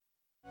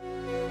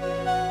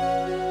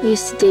I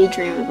used to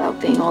daydream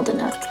about being old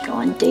enough to go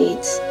on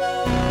dates.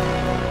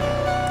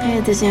 I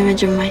had this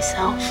image of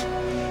myself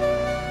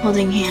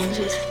holding hands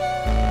with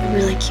a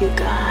really cute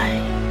guy,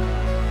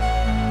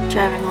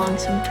 driving along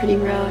some pretty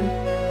road.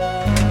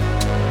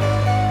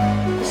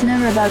 It's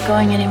never about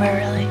going anywhere,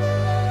 really.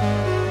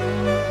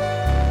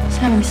 It's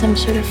having some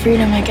sort of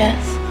freedom, I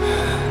guess.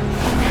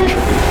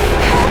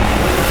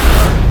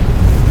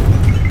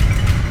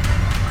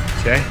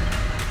 Jay,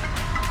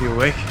 you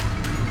awake?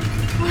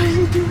 What are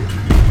you doing?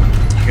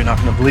 You're not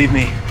gonna believe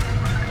me,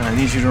 and I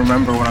need you to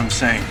remember what I'm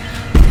saying.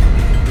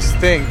 This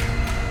thing,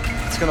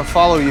 it's gonna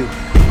follow you.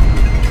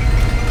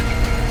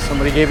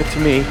 Somebody gave it to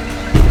me,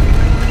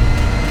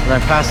 and I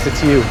passed it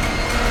to you.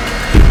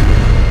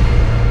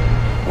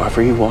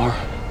 Wherever you are,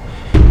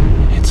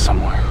 it's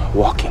somewhere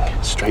walking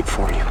straight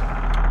for you.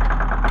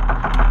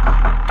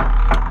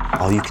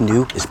 All you can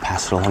do is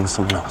pass it along to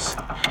someone else.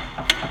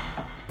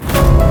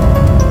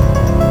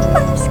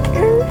 I'm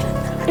scared.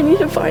 I need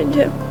to find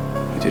him.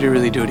 What did he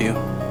really do to you?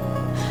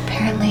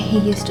 Apparently he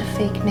used a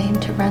fake name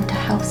to rent a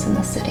house in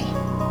the city.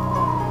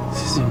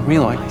 This isn't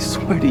real, I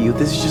swear to you,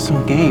 this is just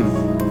some game.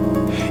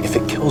 If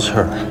it kills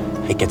her,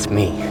 it gets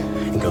me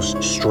and goes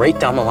straight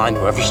down the line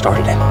to whoever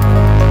started it.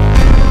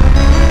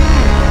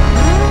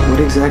 What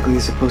exactly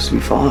is supposed to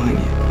be following you?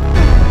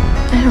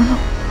 I don't know.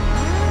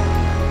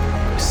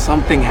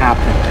 Something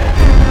happened.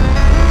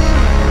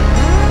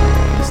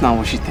 It's not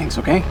what she thinks,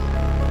 okay?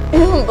 You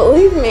don't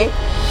believe me.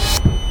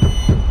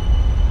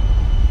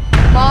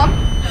 Mom?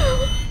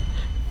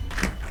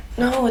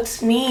 No,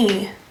 it's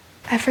me.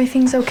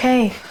 Everything's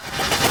okay.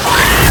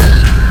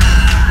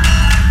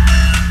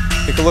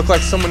 It could look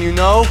like someone you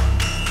know,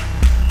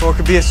 or it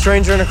could be a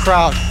stranger in a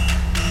crowd.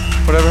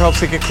 Whatever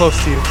helps it get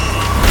close to you.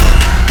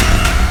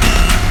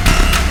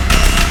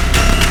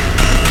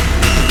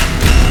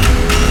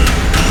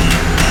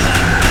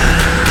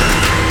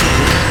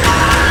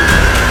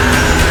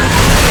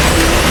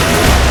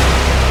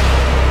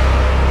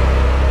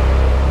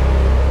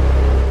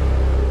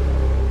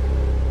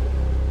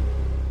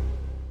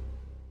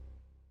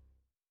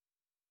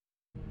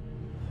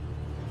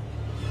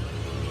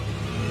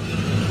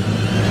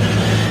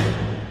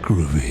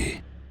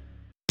 Groovy.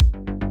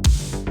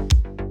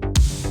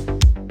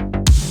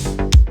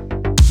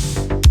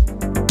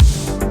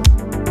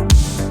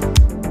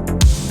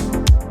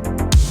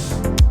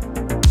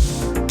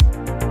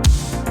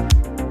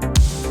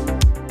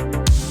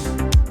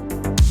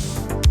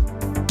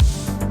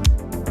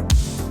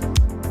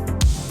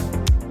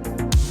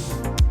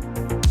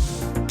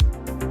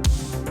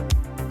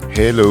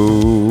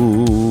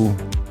 Hello.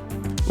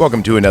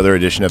 Welcome to another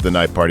edition of the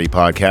Night Party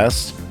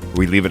Podcast.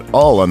 We leave it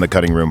all on the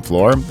cutting room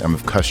floor.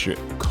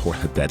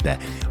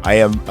 I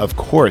am, of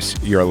course,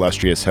 your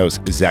illustrious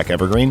host, Zach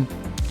Evergreen.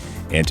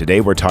 And today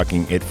we're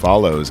talking It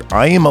Follows.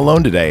 I am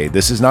alone today.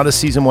 This is not a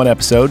season 1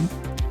 episode.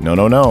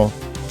 No.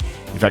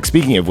 In fact,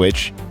 speaking of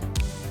which,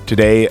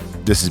 today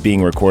this is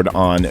being recorded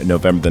on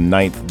November the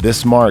 9th.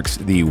 This marks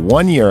the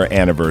 1-year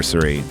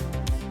anniversary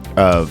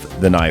of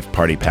the Night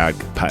Party Pack.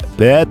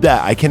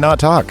 I cannot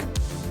talk.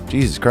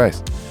 Jesus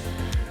Christ.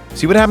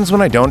 See what happens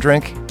when I don't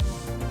drink?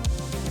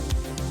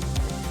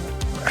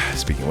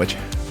 Speaking of which,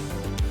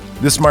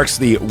 this marks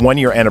the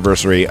 1-year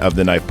anniversary of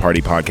the Night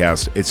Party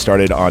Podcast. It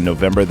started on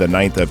November the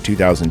 9th of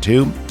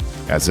 2002.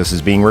 As this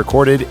is being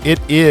recorded, it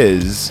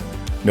is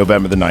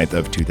November the 9th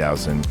of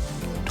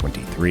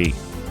 2023,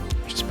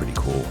 which is pretty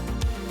cool.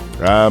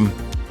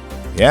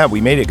 Yeah, we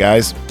made it,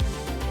 guys.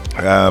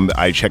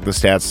 I checked the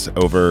stats,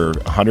 over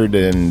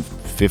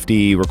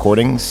 150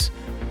 recordings,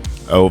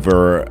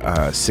 over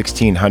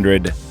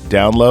 1,600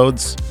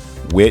 downloads,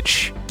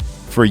 which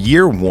for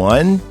year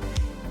 1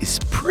 is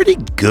pretty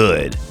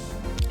good,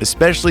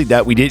 especially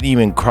that we didn't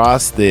even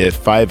cross the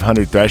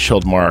 500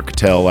 threshold mark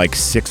till like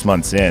 6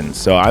 months in.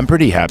 So I'm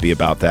pretty happy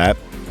about that.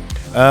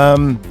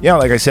 Yeah,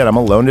 like I said, I'm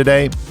alone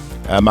today.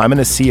 I'm going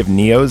to see if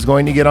Neo's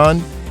going to get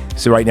on.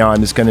 So right now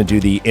I'm just going to do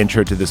the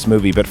intro to this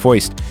movie. But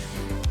Foist,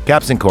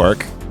 Caps and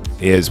Cork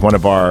is one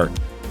of our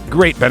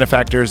great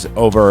benefactors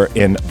over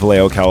in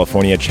Vallejo,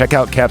 California. Check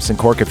out Caps and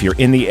Cork if you're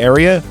in the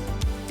area.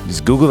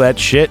 Just Google that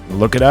shit,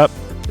 look it up.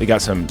 They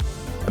got some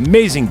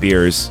amazing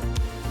beers.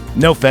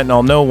 No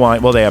fentanyl, no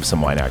wine. Well, they have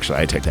some wine, actually.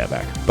 I take that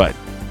back. But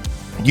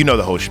you know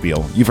the whole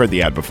spiel. You've heard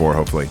the ad before,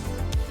 hopefully.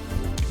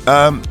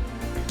 Now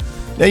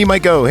you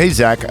might go, hey,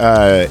 Zach,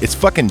 it's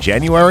fucking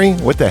January?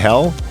 What the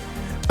hell?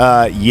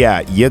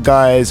 Yeah, you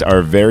guys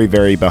are very,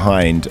 very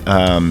behind.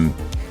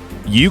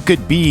 You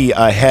could be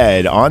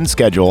ahead, on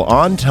schedule,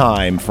 on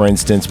time. For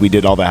instance, we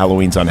did all the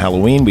Halloweens on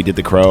Halloween. We did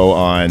The Crow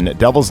on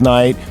Devil's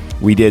Night.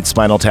 We did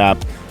Spinal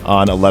Tap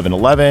on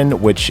 11/11,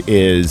 which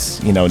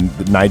is,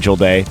 Nigel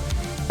Day.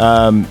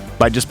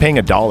 By just paying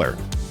 $1.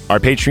 Our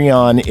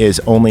Patreon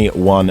is only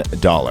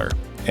 $1.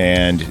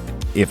 And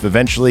if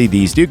eventually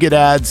these do get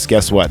ads,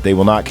 guess what? They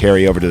will not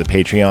carry over to the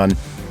Patreon.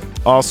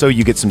 Also,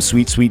 you get some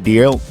sweet, sweet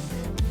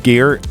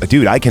gear.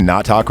 Dude, I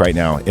cannot talk right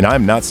now, and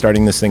I'm not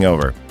starting this thing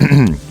over.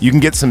 You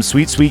can get some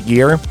sweet, sweet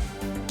gear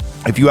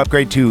if you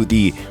upgrade to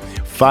the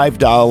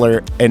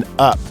 $5 and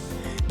up.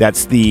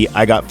 That's the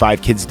I Got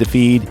 5 Kids to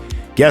Feed.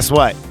 Guess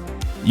what?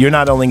 You're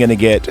not only going to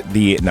get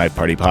the Knife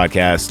Party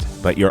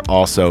podcast, but you're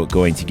also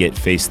going to get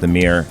Face the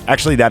Mirror.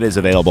 Actually, that is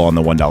available on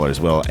the $1 as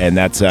well. And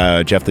that's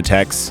Jeff the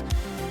Tech's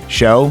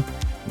show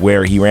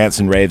where he rants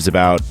and raves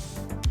about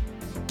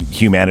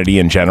humanity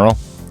in general.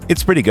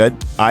 It's pretty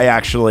good. I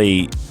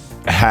actually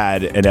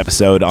had an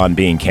episode on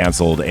being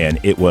canceled, and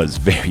it was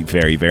very,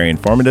 very, very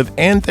informative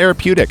and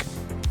therapeutic.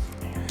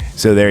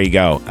 So there you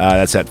go.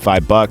 That's at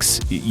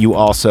 $5. You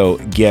also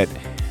get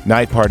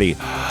Night Party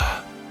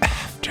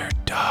After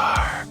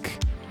Dark,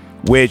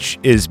 which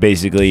is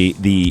basically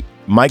the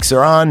mics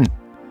are on,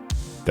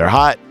 they're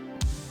hot,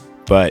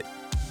 but,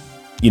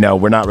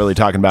 we're not really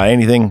talking about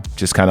anything,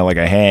 just kind of like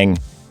a hang.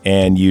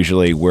 And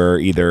usually we're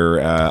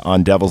either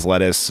on devil's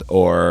lettuce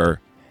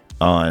or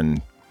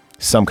on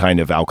some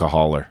kind of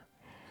alcohol or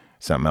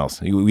something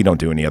else. We don't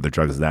do any other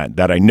drugs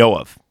that I know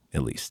of,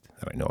 at least,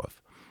 that I know of.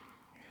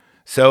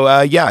 So,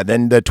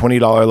 then the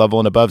 $20 level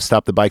and above,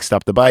 Stop the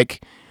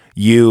Bike.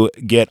 You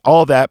get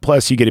all that,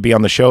 plus you get to be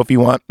on the show if you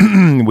want.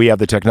 We have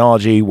the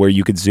technology where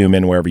you could zoom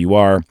in wherever you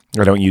are.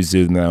 I don't use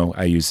Zoom, though.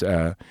 I use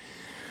a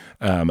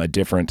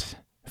different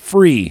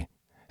free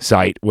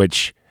site,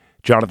 which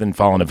Jonathan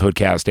Fallon of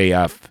Hoodcast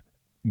AF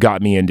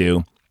got me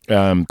into,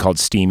 called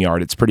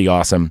SteamYard. It's pretty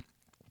awesome.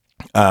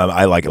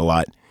 I like it a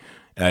lot.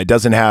 It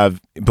doesn't have,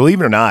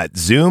 believe it or not,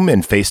 Zoom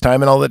and FaceTime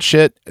and all that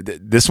shit.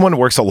 This one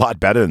works a lot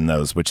better than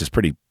those, which is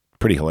pretty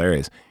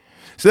hilarious.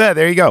 So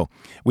there you go.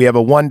 We have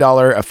a $1,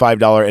 a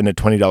 $5, and a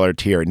 $20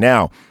 tier.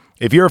 Now,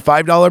 if you're a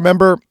 $5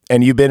 member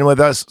and you've been with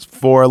us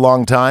for a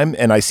long time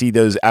and I see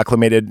those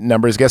acclimated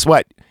numbers, guess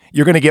what?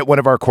 You're going to get one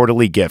of our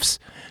quarterly gifts.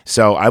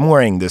 So I'm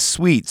wearing this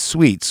sweet,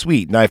 sweet,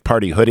 sweet Knife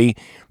Party hoodie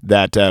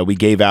that we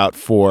gave out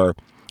for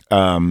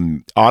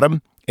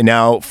autumn, and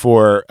now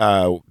for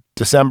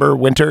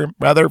winter,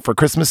 for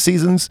Christmas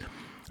seasons.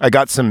 I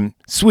got some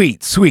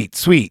sweet, sweet,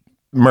 sweet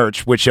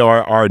merch, which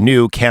are our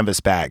new canvas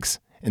bags.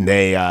 And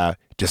they,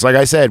 just like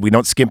I said, we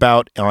don't skimp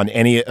out on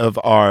any of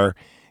our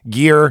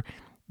gear.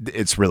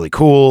 It's really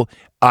cool.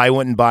 I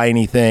wouldn't buy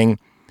anything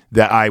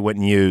that I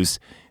wouldn't use.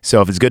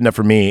 So if it's good enough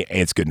for me,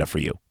 it's good enough for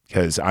you,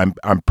 because I'm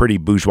pretty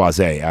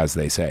bourgeoisie, as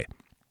they say.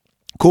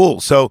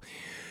 Cool. So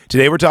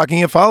today we're talking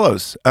It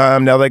Follows.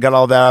 Now they got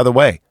all that out of the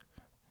way.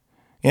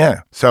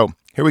 Yeah. So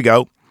here we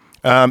go.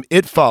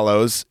 It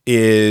Follows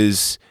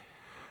is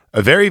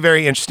a very,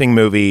 very interesting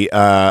movie.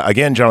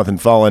 Again, Jonathan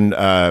Fallon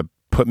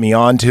put me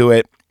onto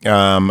it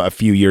a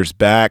few years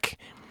back,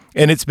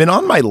 and it's been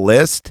on my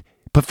list,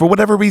 but for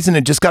whatever reason,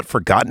 it just got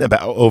forgotten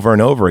about over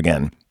and over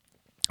again.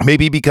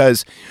 Maybe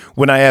because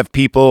when I have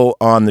people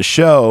on the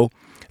show,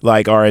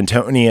 like our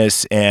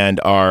Antonius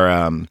and our,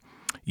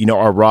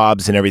 our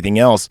Robs and everything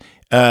else,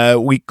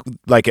 we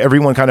like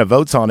everyone kind of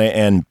votes on it,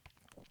 and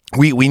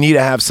we need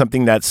to have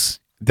something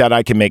that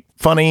I can make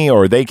funny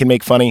or they can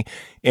make funny.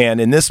 And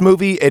in this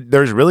movie,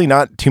 there's really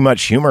not too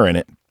much humor in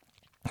it.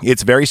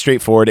 It's very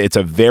straightforward. It's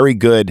a very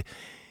good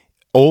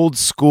old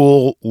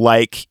school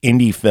like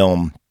indie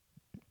film.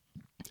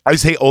 I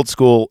say old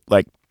school,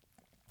 like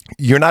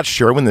you're not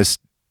sure when this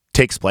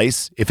takes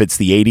place, if it's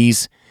the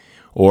 80s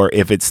or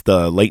if it's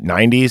the late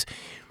 90s.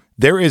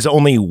 There is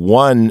only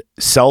one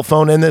cell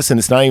phone in this, and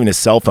it's not even a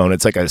cell phone.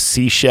 It's like a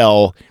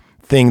seashell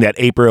thing that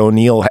April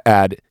O'Neil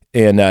had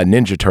in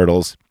Ninja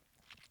Turtles.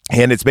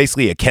 And it's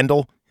basically a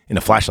Kindle and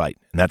a flashlight,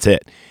 and that's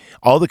it.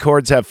 All the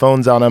cords have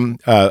phones on them.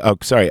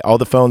 All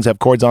the phones have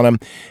cords on them,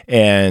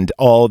 and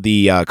all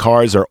the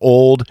cars are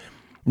old.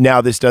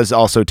 Now, this does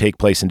also take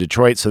place in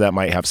Detroit, so that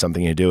might have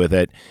something to do with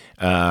it.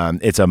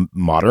 It's a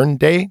modern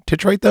day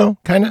Detroit, though,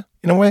 kind of,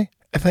 in a way,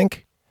 I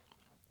think.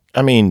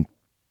 I mean,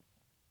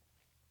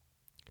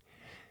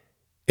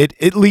 the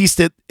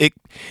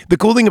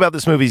cool thing about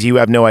this movie is you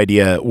have no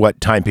idea what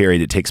time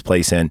period it takes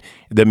place in.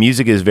 The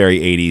music is very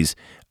 80s.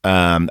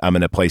 I'm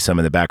going to play some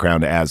in the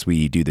background as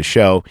we do the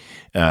show.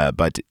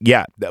 But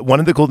yeah,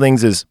 one of the cool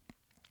things is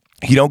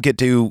you don't get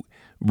to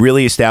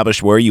really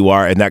establish where you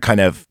are, and that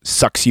kind of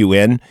sucks you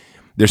in.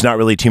 There's not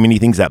really too many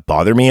things that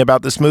bother me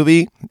about this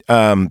movie.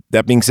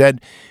 That being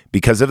said,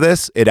 because of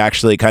this, it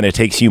actually kind of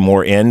takes you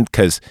more in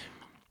because,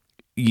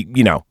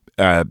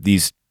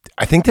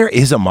 I think there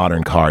is a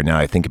modern car now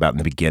I think about in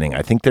the beginning.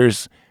 I think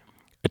there's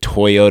a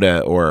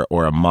Toyota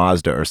or a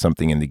Mazda or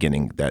something in the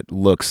beginning that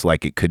looks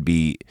like it could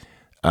be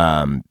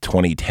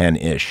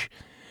 2010-ish.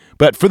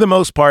 But for the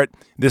most part,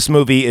 this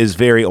movie is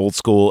very old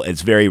school.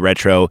 It's very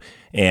retro,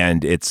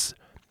 and it's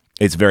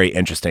very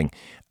interesting.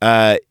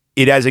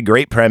 It has a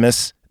great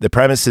premise. The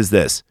premise is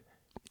this.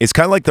 It's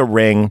kind of like The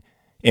Ring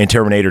and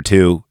Terminator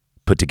 2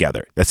 put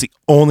together. That's the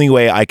only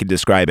way I could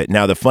describe it.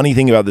 Now, the funny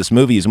thing about this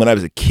movie is when I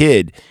was a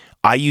kid,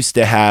 I used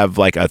to have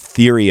like a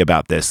theory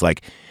about this,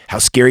 like how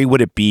scary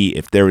would it be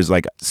if there was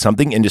like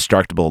something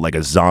indestructible, like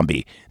a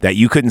zombie that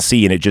you couldn't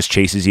see and it just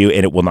chases you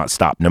and it will not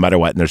stop no matter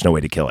what, and there's no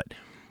way to kill it.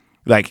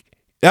 Like,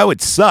 that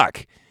would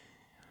suck,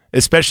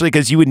 especially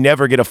because you would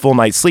never get a full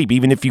night's sleep.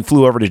 Even if you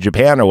flew over to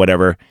Japan or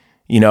whatever,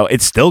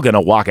 it's still going to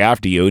walk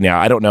after you.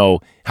 Now, I don't know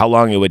how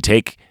long it would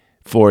take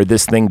for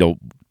this thing to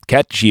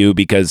catch you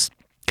because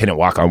can it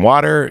walk on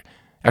water?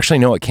 Actually,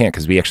 no, it can't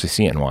because we actually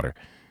see it in water.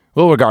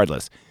 Well,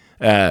 regardless,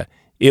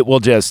 it will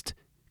just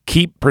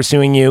keep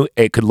pursuing you.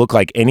 It could look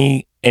like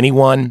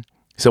anyone,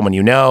 someone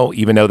you know,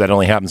 even though that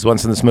only happens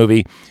once in this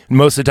movie.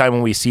 Most of the time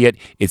when we see it,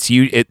 it's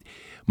you.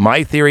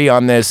 My theory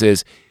on this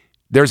is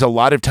there's a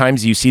lot of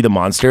times you see the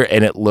monster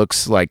and it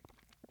looks like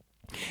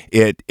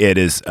it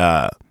is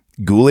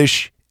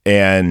ghoulish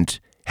and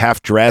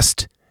half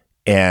dressed,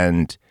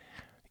 and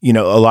a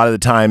lot of the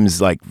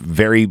times like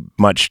very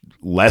much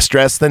less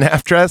dressed than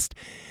half dressed.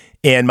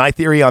 And my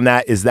theory on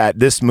that is that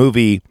this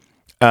movie,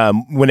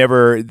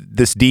 whenever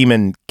this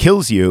demon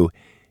kills you,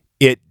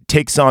 it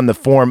takes on the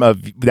form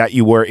of that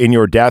you were in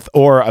your death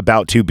or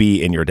about to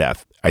be in your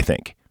death. I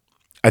think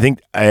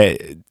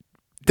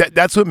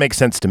that's what makes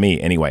sense to me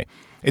anyway,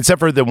 except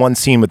for the one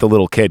scene with the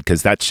little kid,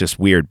 because that's just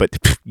weird, but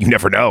you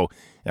never know.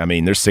 I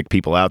mean, there's sick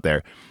people out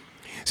there.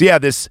 So yeah,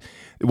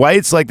 why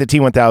it's like the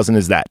T-1000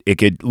 is that it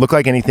could look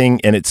like anything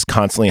and it's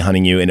constantly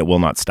hunting you and it will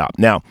not stop.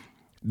 Now,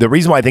 the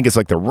reason why I think it's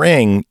like the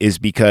ring is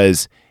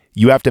because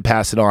you have to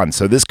pass it on.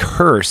 So this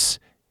curse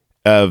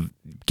of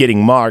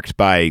getting marked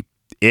by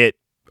it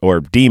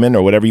or demon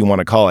or whatever you want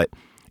to call it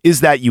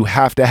is that you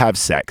have to have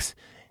sex.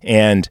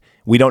 And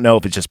we don't know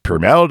if it's just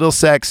premarital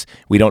sex.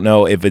 We don't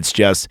know if it's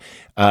just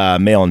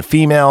male and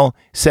female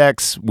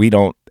sex.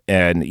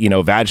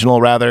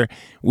 Vaginal rather.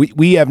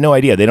 We have no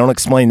idea. They don't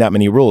explain that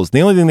many rules. The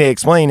only thing they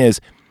explain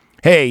is,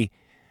 hey,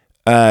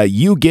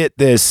 you get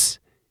this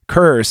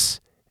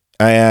curse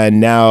and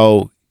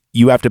now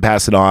you have to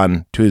pass it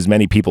on to as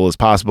many people as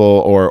possible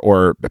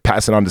or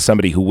pass it on to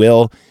somebody who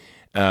will.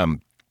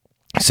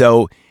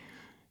 So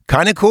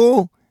kind of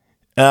cool.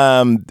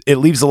 It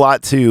leaves a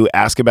lot to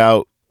ask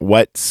about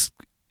what's,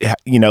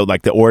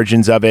 like the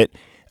origins of it.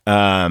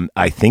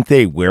 I think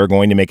they were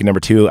going to make a number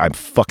 2. I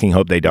fucking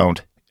hope they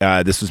don't.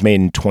 This was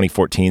made in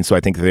 2014, so I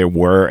think it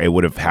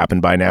would have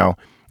happened by now.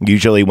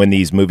 Usually when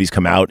these movies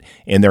come out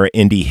and they're an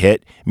indie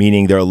hit,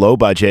 meaning they're low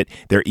budget,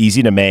 they're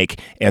easy to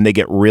make, and they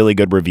get really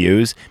good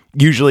reviews,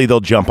 usually they'll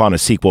jump on a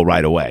sequel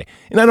right away.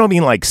 And I don't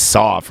mean like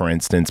Saw, for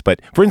instance,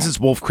 but for instance,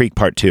 Wolf Creek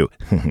Part 2.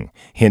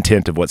 Hint,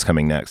 hint of what's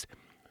coming next.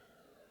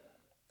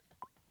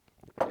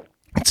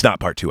 It's not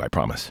Part 2, I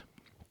promise.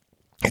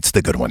 It's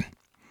the good one.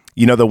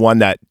 The one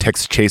that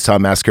Texas Chainsaw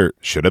Massacre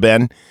should have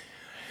been.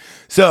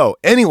 So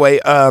anyway,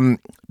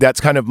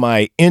 that's kind of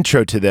my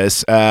intro to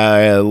this.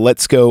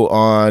 Let's go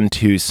on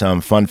to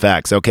some fun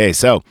facts. Okay,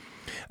 so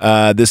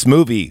this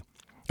movie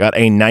got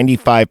a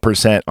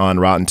 95% on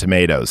Rotten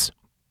Tomatoes.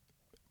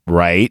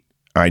 Right?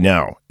 I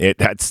know.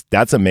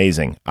 That's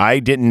amazing. I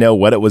didn't know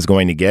what it was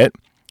going to get.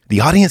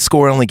 The audience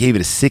score only gave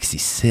it a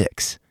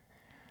 66,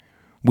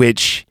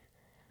 which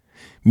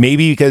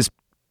maybe because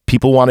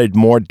people wanted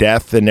more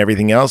death than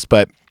everything else,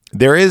 but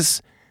there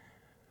is,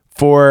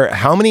 for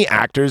how many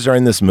actors are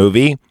in this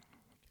movie,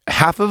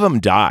 half of them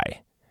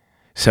die.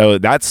 So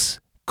that's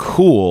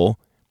cool.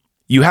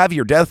 You have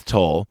your death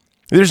toll.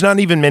 There's not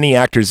even many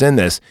actors in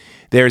this.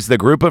 There's the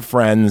group of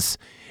friends,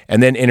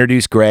 and then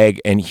introduce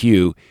Greg and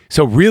Hugh.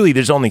 So really,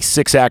 there's only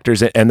 6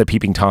 actors and the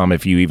Peeping Tom,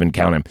 if you even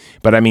count him.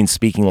 But I mean,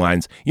 speaking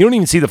lines. You don't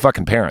even see the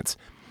fucking parents.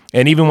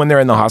 And even when they're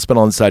in the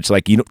hospital and such,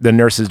 like the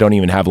nurses don't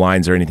even have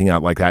lines or anything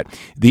out like that.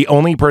 The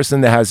only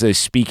person that has a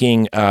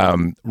speaking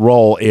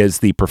role is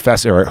the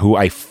professor, who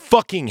I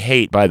fucking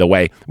hate, by the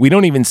way. We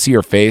don't even see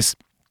her face.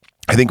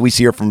 I think we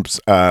see her from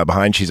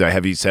behind. She's a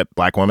heavy-set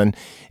black woman,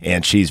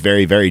 and she's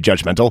very, very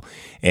judgmental.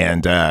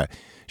 And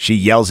she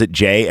yells at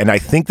Jay, and I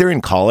think they're in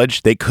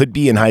college. They could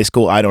be in high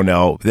school. I don't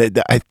know.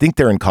 I think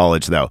they're in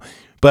college, though.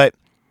 But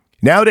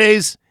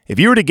nowadays, if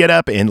you were to get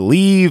up and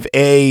leave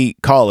a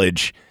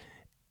college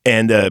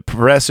and the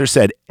professor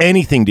said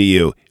anything to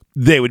you,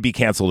 they would be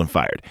canceled and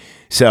fired.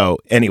 So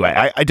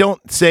anyway, I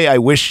don't say I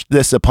wish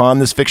this upon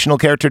this fictional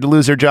character to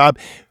lose her job,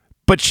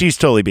 but she's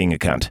totally being a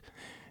cunt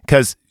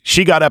because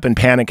she got up in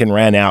panic and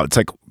ran out. It's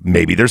like,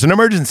 maybe there's an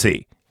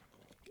emergency.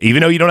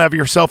 Even though you don't have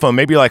your cell phone,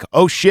 maybe you're like,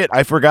 oh shit,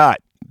 I forgot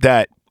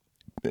that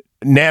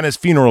Nana's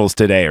funeral's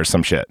today or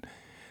some shit.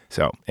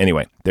 So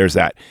anyway, there's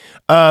that.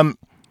 I'm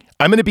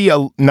going to be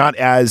not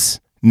as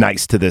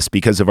nice to this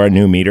because of our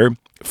new meter.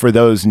 For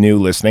those new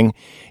listening,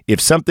 if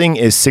something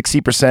is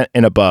 60%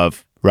 and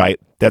above, right,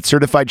 that's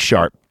certified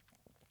sharp.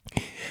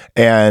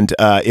 And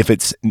if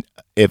it's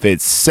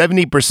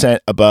 70%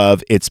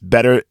 above, it's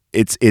better.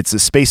 It's a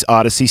Space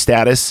Odyssey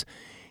status.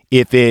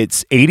 If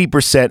it's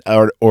 80%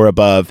 or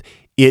above,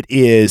 it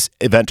is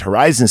Event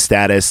Horizon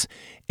status.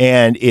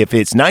 And if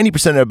it's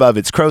 90% or above,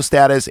 it's Crow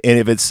status. And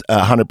if it's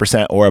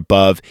 100% or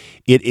above,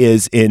 it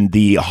is in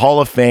the Hall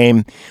of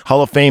Fame.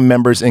 Hall of Fame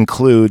members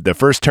include the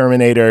first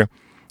Terminator.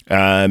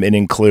 It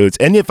includes,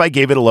 and if I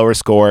gave it a lower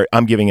score,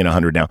 I'm giving it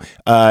 100 now.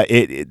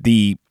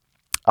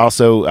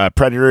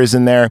 Predator is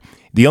in there.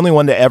 The only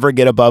one to ever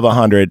get above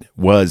 100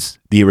 was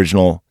the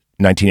original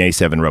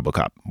 1987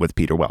 RoboCop with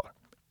Peter Weller.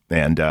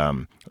 And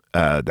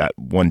that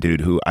one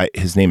dude who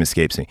his name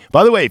escapes me.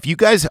 By the way, if you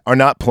guys are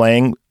not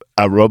playing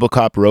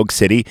RoboCop Rogue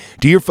City,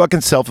 do your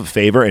fucking self a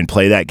favor and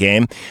play that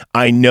game.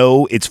 I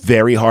know it's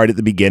very hard at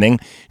the beginning.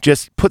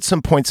 Just put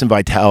some points in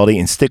vitality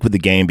and stick with the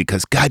game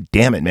because, god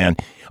damn it, man.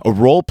 A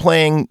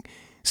role-playing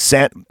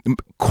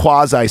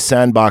quasi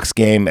sandbox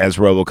game as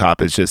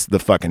RoboCop is just the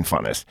fucking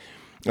funnest.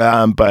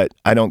 But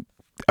I'm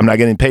not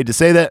getting paid to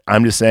say that.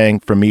 I'm just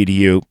saying, from me to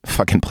you,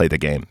 fucking play the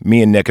game.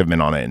 Me and Nick have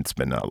been on it, and it's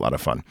been a lot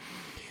of fun.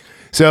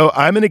 So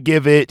I'm going to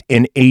give it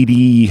an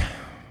 80.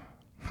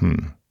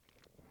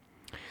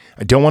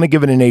 I don't want to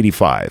give it an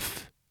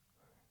 85,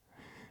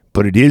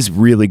 but it is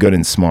really good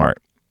and smart.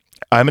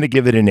 I'm going to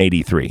give it an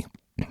 83.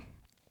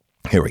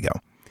 Here we go.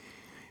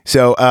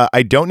 So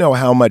I don't know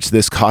how much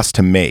this cost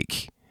to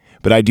make,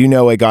 but I do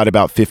know I got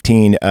about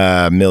 15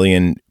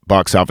 million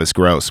box office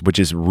gross, which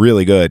is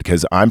really good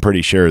because I'm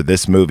pretty sure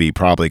this movie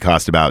probably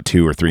cost about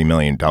 $2 or $3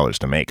 million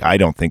to make. I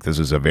don't think this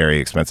was a very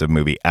expensive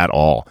movie at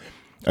all.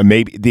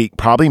 Maybe the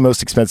probably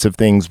most expensive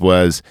things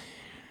was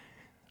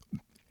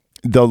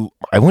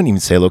I wouldn't even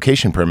say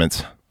location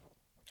permits.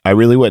 I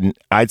really wouldn't.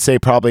 I'd say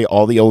probably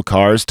all the old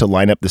cars to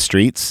line up the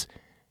streets.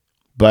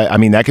 But I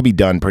mean, that could be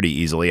done pretty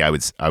easily. I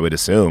would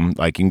assume.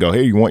 Like, you can go,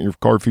 hey, you want your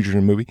car featured in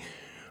a movie?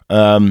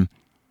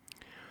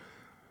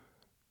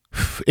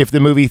 If the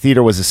movie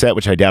theater was a set,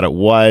 which I doubt it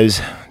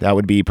was, that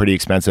would be pretty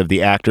expensive.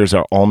 The actors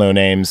are all no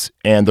names,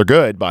 and they're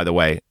good, by the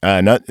way.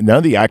 None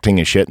of the acting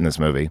is shit in this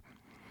movie,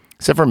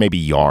 except for maybe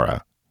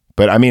Yara.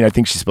 But I mean, I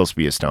think she's supposed to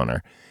be a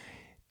stoner.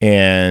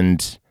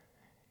 And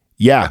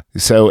yeah,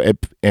 so it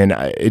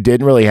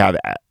didn't really have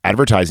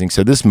advertising.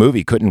 So this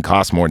movie couldn't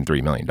cost more than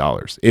 $3 million.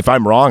 If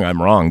I'm wrong,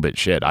 I'm wrong. But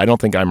shit, I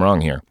don't think I'm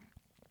wrong here.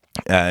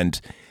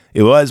 And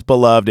it was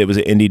beloved. It was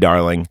an indie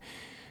darling.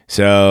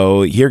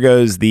 So here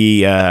goes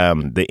the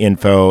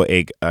info.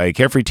 A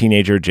carefree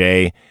teenager,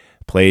 Jay,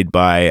 played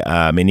by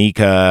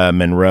Maika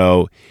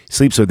Monroe,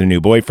 sleeps with her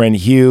new boyfriend,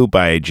 Hugh,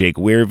 by Jake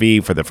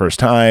Weirvy for the first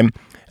time.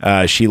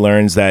 She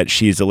learns that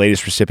she is the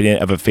latest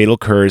recipient of a fatal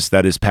curse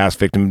that is passed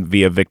victim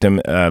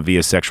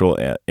via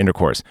sexual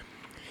intercourse.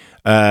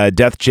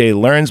 Death, Jay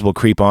learns, will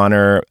creep on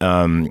her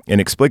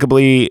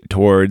inexplicably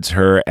towards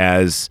her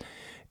as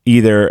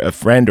either a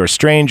friend or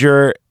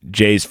stranger.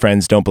 Jay's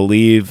friends don't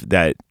believe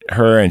that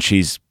her, and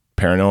she's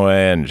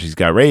paranoia and she's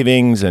got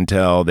ravings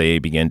until they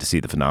begin to see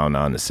the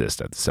phenomenon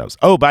assist at themselves.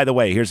 Oh, by the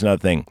way, here's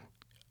another thing.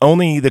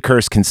 Only the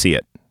curse can see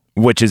it,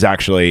 which is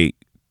actually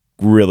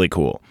really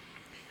cool.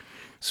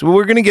 So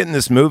we're going to get in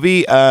this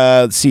movie.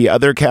 Let's see,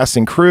 other cast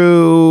and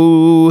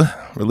crew.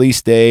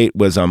 Release date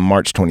was on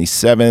March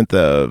 27th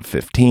of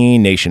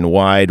 15.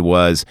 Nationwide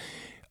was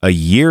a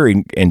year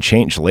and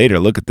change later.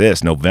 Look at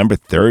this, November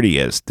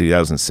 30th,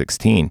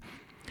 2016.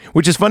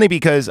 Which is funny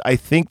because I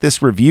think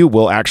this review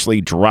will actually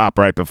drop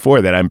right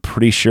before that. I'm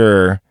pretty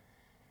sure.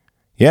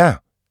 Yeah.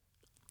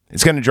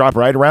 It's going to drop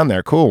right around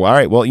there. Cool. All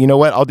right. Well, you know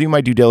what? I'll do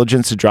my due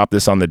diligence to drop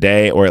this on the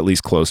day or at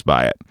least close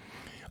by it.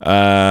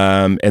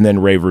 And then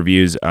rave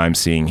reviews I'm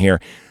seeing here.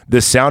 The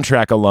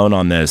soundtrack alone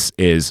on this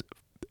is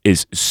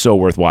so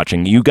worth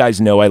watching. You guys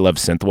know I love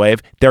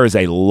synthwave. There is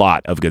a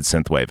lot of good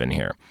synthwave in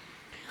here.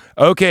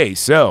 Okay,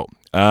 so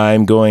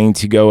I'm going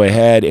to go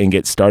ahead and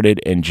get started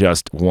in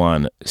just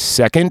 1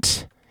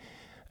 second.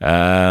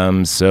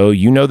 So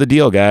you know the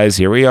deal, guys.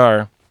 Here we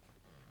are.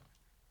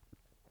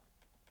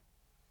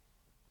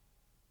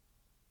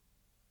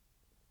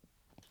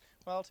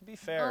 Well, to be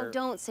fair. Oh,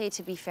 don't say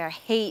to be fair.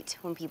 Hate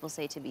when people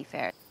say to be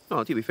fair.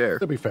 Oh, to be fair.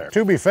 To be fair.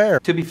 To be fair.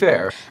 To be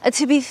fair.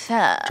 To be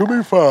fair. To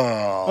be fair.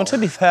 Well, to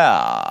be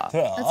fair. To be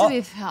fair. To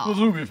be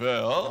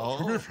fair. To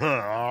be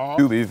fair.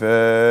 To be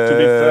fair. To be fair. To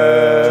be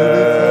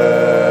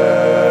fair.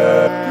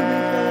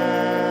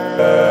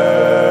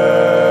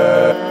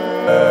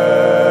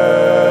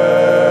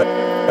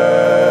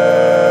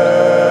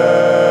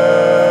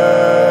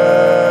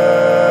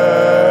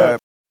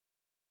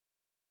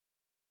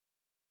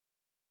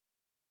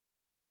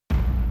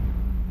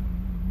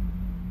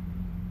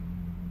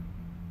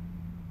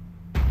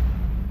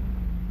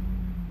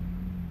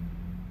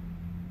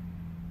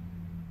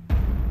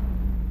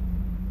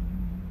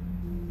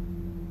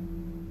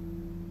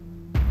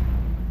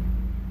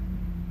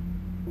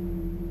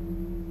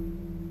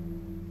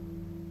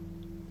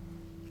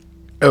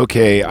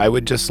 Okay, I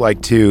would just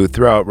like to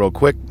throw out real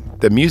quick.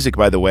 The music,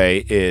 by the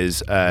way,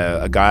 is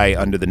a guy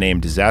under the name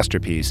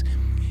Disasterpiece.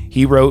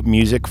 He wrote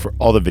music for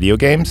all the video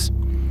games.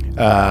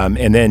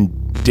 And then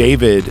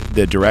David,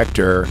 the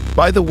director,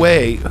 by the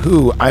way,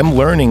 who I'm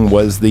learning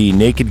was the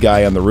naked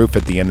guy on the roof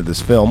at the end of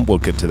this film, we'll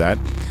get to that,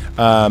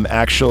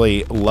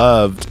 actually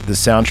loved the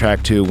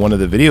soundtrack to one of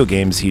the video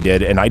games he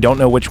did. And I don't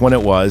know which one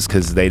it was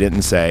because they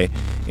didn't say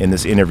in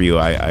this interview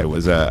I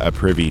was a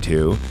privy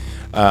to.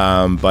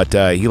 But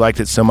he liked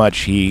it so much,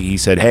 he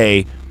said,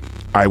 hey,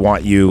 I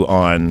want you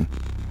on,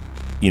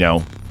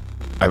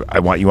 I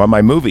want you on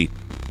my movie.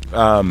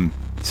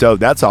 So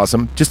that's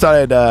awesome. Just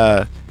thought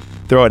I'd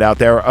throw it out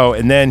there. Oh,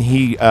 and then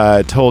he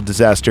told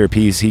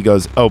Disasterpiece, he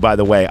goes, oh, by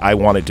the way, I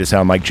want it to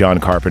sound like John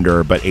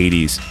Carpenter, but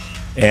 80s.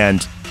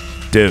 And,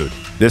 dude,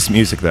 this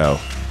music, though,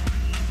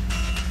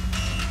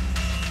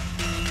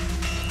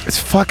 it's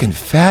fucking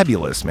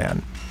fabulous,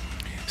 man.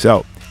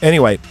 So,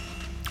 anyway,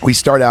 we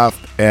start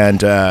off and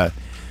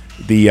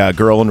the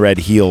girl in red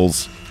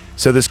heels.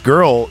 So this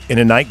girl in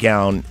a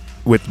nightgown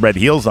with red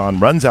heels on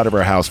runs out of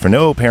her house for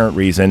no apparent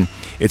reason.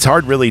 It's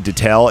hard really to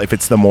tell if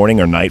it's the morning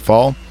or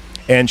nightfall.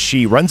 And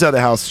she runs out of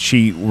the house.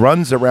 She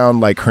runs around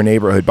like her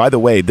neighborhood. By the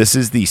way, this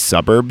is the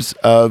suburbs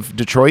of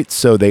Detroit,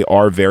 so they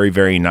are very,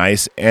 very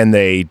nice. And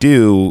they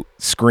do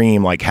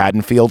scream like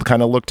Haddonfield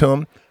kind of look to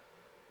them.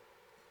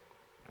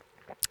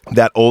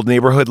 That old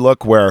neighborhood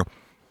look where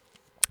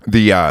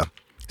the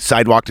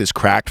sidewalk is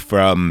cracked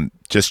from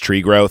just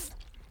tree growth.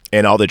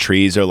 And all the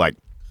trees are like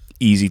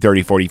easy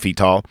 30, 40 feet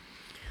tall.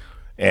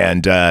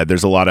 And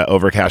there's a lot of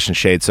overcast and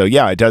shade. So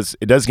yeah, it does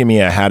give me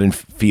a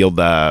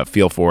Haddonfield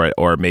feel for it,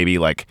 or maybe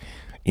like,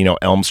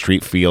 Elm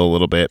Street feel a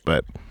little bit.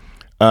 But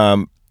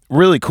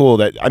really cool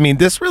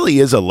this really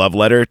is a love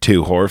letter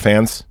to horror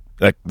fans.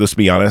 Like, let's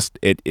be honest,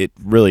 it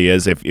really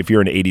is. If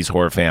you're an 80s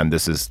horror fan,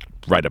 this is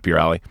right up your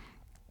alley.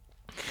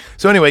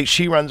 So anyway,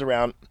 she runs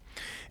around,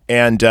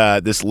 and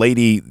this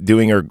lady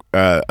doing her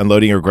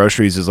unloading her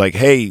groceries is like,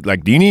 "Hey,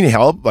 like, do you need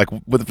help? Like,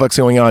 what the fuck's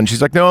going on?" And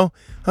she's like, "No,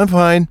 I'm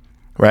fine."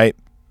 Right?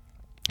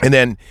 And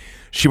then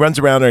she runs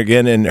around her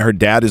again, and her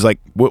dad is like,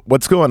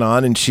 "What's going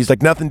on?" And she's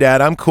like, "Nothing,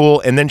 Dad. I'm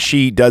cool." And then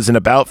she does an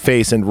about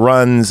face and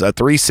runs a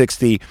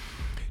 360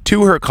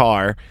 to her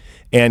car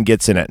and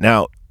gets in it.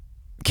 Now,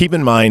 keep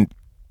in mind,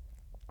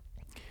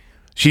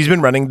 she's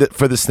been running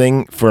for this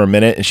thing for a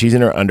minute, and she's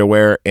in her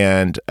underwear,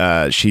 and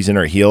she's in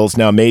her heels.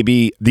 Now,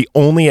 maybe the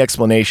only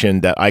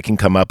explanation that I can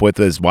come up with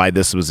is why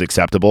this was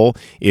acceptable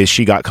is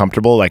she got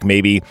comfortable. Like,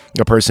 maybe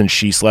the person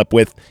she slept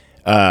with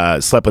a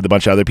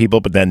bunch of other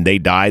people, but then they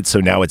died, so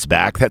now it's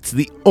back. That's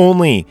the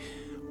only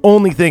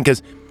thing,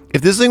 because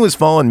if this thing was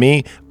following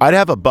me, I'd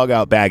have a bug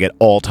out bag at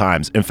all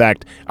times. In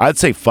fact, I'd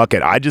say fuck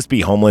it. I'd just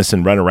be homeless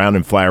and run around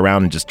and fly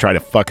around and just try to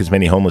fuck as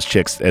many homeless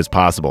chicks as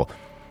possible.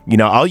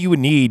 All you would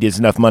need is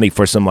enough money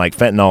for some like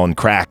fentanyl and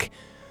crack,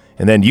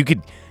 and then you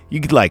could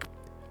like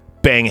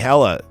bang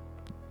hella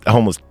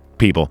homeless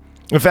people.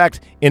 In fact,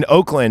 in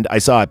Oakland, I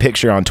saw a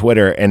picture on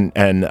Twitter, and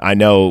I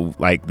know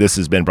like this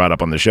has been brought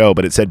up on the show,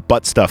 but it said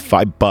butt stuff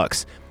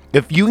 $5.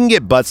 If you can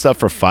get butt stuff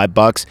for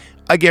 $5,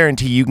 I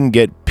guarantee you can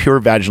get pure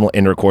vaginal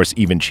intercourse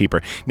even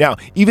cheaper. Now,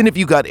 even if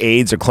you got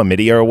AIDS or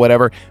chlamydia or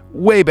whatever,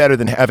 way better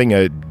than having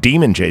a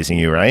demon chasing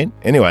you, right?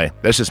 Anyway,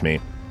 that's just me.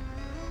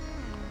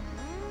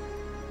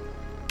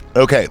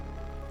 Okay,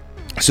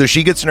 so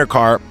she gets in her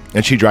car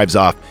and she drives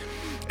off.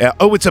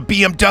 It's a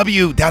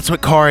BMW. That's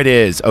what car it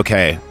is.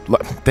 Okay,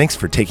 thanks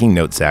for taking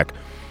notes, Zach.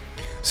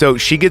 So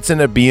she gets in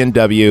a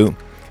BMW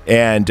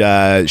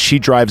and she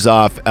drives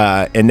off,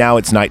 and now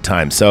it's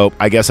nighttime. So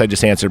I guess I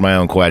just answered my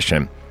own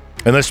question.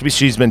 Unless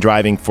she's been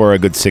driving for a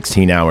good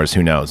 16 hours,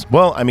 who knows?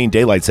 Well,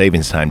 daylight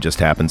savings time just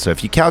happened. So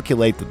if you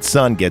calculate that the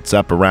sun gets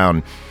up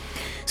around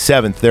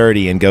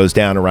 7:30 and goes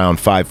down around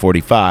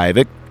 5:45,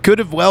 it could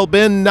have well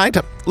been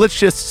nighttime. Let's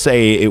just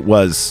say it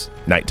was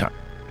nighttime.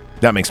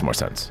 That makes more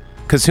sense.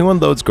 Because who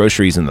unloads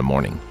groceries in the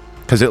morning?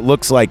 Because it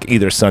looks like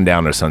either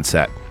sundown or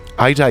sunset.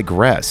 I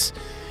digress.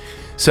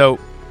 So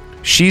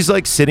she's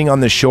like sitting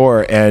on the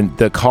shore, and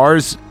the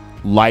car's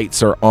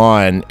lights are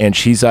on, and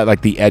she's at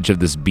like the edge of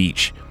this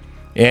beach.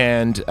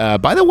 And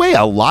by the way,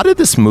 a lot of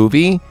this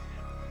movie,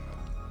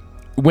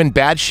 when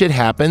bad shit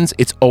happens,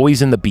 it's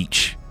always in the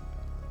beach.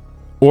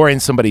 Or in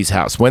somebody's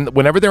house.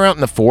 Whenever they're out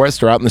in the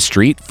forest or out in the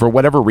street, for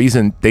whatever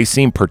reason, they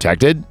seem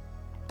protected.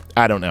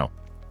 I don't know.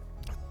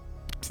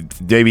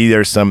 Maybe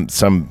there's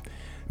some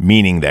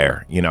meaning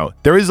there.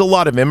 There is a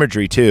lot of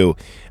imagery too.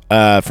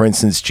 For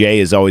instance, Jay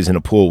is always in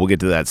a pool. We'll get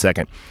to that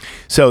second.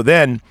 So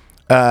then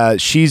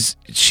she's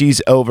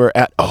over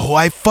at,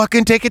 I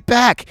fucking take it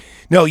back.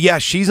 No, yeah,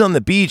 she's on the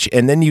beach,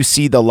 and then you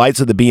see the lights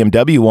of the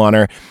BMW on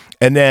her.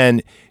 And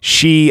then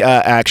she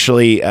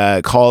actually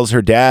calls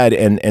her dad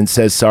and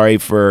says sorry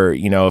for,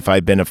 if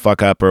I've been a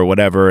fuck up or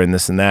whatever and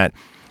this and that.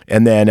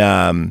 And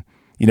then,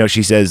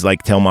 she says,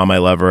 like, tell mom I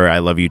love her. I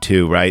love you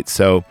too, right?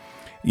 So,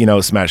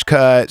 smash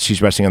cut.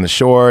 She's resting on the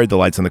shore. The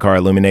lights on the car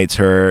illuminates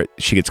her.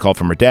 She gets called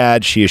from her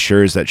dad. She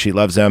assures that she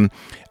loves him.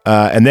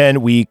 And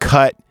then we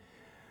cut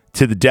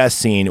to the death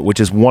scene, which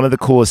is one of the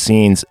coolest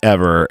scenes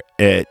ever.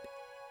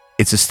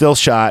 It's a still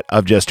shot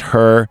of just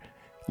her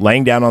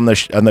laying down on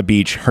the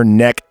beach. Her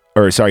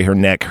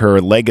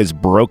leg is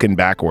broken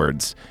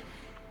backwards,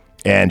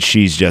 and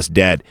she's just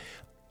dead.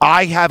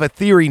 I have a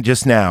theory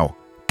just now.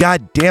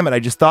 God damn it, I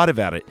just thought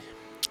about it.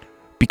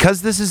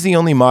 Because this is the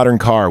only modern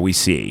car we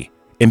see,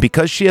 and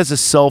because she has a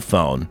cell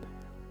phone,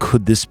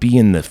 could this be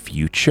in the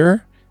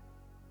future?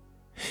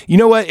 You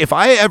know what? If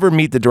I ever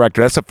meet the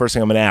director, that's the first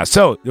thing I'm going to ask.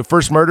 So, the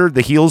first murder,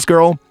 the Heels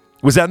girl,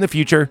 was that in the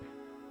future?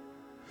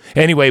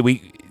 Anyway,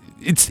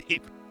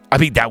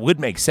 that would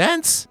make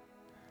sense.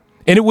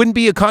 And it wouldn't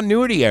be a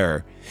continuity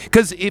error.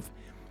 Because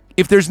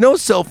if there's no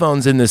cell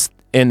phones in this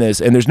and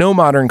there's no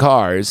modern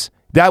cars,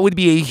 that would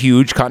be a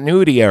huge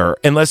continuity error.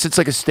 Unless it's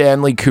like a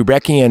Stanley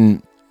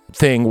Kubrickian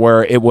thing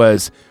where it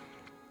was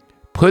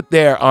put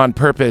there on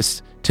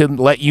purpose to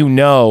let you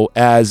know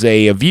as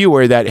a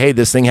viewer that, hey,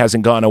 this thing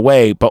hasn't gone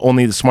away, but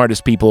only the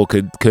smartest people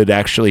could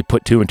actually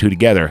put two and two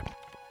together.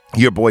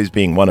 Your boys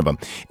being one of them.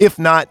 If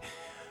not,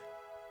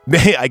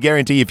 I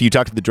guarantee if you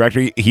talk to the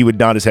director, he would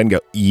nod his head and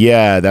go,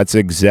 yeah, that's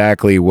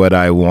exactly what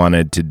I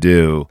wanted to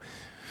do.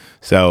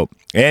 So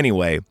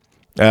anyway,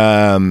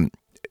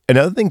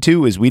 another thing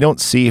too is we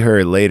don't see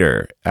her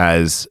later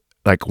as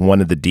like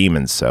one of the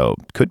demons. So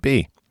could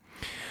be.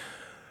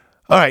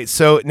 All right.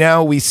 So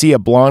now we see a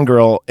blonde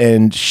girl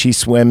and she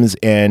swims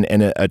in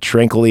a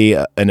tranquilly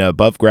an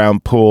above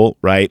ground pool.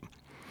 Right.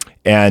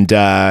 And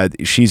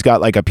she's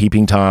got like a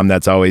peeping Tom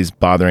that's always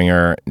bothering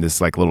her.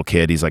 This like little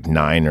kid, he's like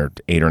 9 or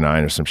 8 or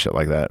 9 or some shit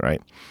like that,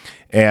 right?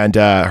 And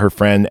her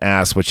friend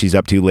asks what she's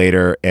up to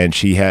later, and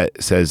she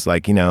says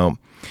like, you know,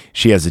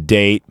 she has a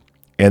date,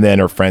 and then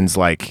her friend's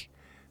like,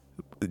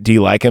 "Do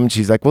you like him?"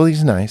 She's like, "Well,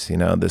 he's nice, you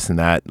know, this and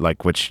that,"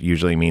 like, which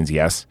usually means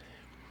yes.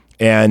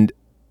 And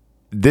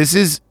this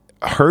is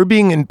her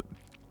being in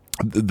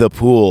the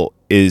pool.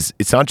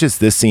 It's not just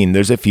this scene.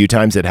 There's a few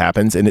times it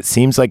happens, and it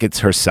seems like it's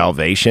her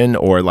salvation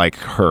or like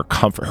her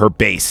comfort, her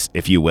base,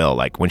 if you will.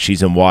 Like when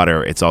she's in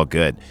water, it's all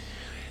good.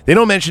 They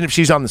don't mention if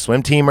she's on the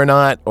swim team or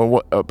not, or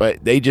what,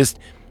 but they just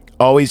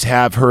always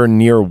have her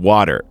near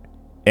water.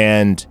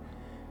 And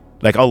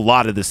like a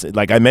lot of this,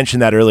 like I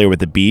mentioned that earlier with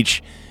the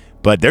beach,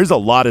 but there's a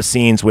lot of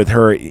scenes with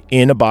her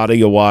in a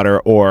body of water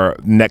or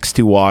next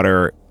to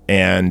water,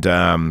 and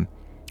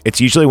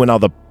it's usually when all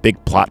the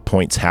big plot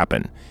points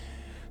happen.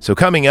 So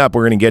coming up,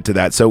 we're going to get to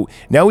that. So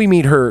now we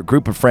meet her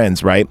group of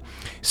friends, right?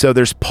 So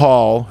there's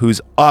Paul,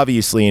 who's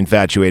obviously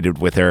infatuated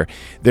with her.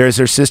 There's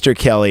her sister,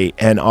 Kelly.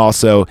 And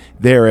also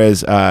there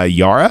is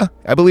Yara,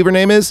 I believe her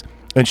name is.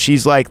 And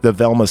she's like the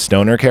Velma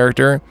Stoner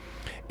character.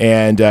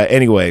 And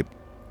anyway,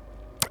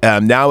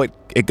 now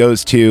it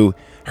goes to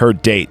her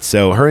date.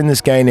 So her and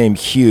this guy named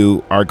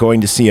Hugh are going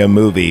to see a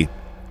movie.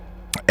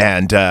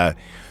 And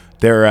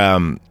they're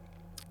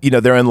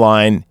in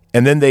line.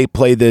 And then they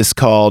play this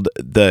called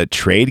the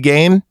trade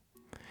game.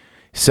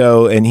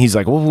 So, and he's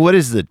like, well, what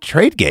is the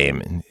trade game?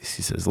 And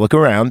he says, look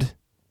around.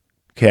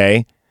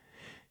 Okay.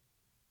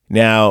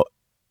 Now,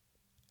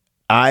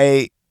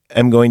 I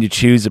am going to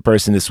choose a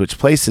person to switch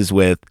places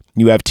with.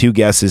 You have 2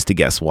 guesses to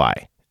guess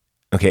why.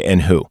 Okay.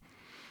 And who.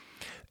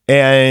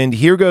 And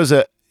here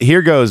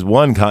goes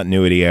one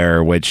continuity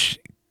error, which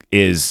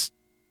is,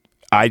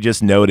 I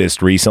just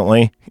noticed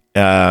recently.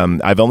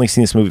 I've only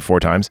seen this movie 4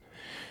 times.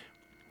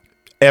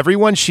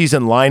 Everyone she's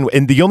in line with,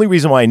 and the only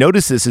reason why I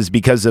notice this is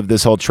because of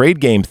this whole trade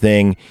game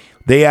thing.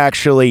 They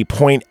actually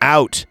point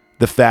out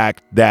the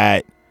fact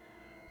that,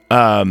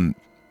 to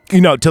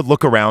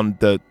look around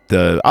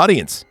the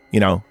audience,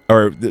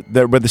 or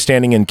where they're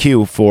standing in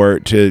queue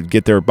to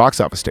get their box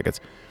office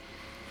tickets.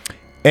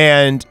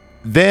 And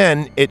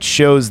then it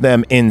shows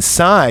them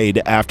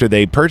inside after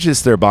they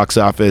purchase their box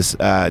office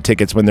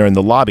tickets when they're in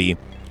the lobby.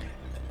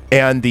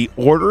 And the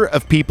order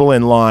of people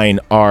in line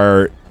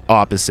are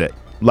opposite.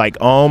 Like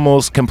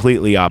almost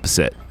completely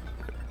opposite.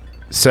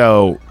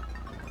 So,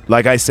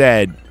 like I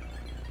said,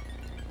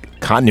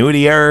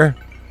 continuity error,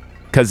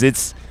 because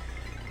it's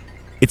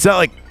not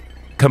like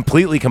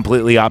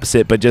completely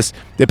opposite, but just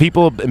the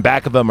people in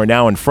back of them are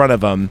now in front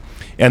of them,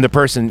 and the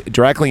person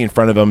directly in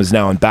front of them is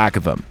now in back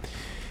of them.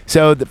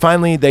 So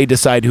finally, they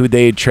decide who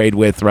they trade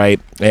with, right?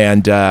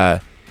 And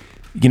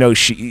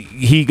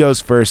he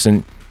goes first,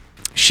 and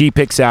she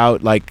picks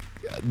out like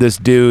this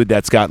dude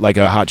that's got like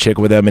a hot chick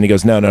with him, and he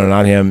goes, no,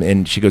 not him.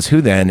 And she goes,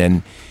 who then?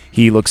 And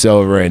he looks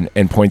over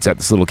and points at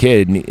this little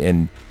kid,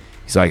 and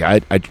he's like,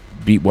 I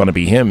want to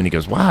be him. And he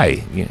goes,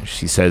 why?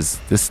 She says,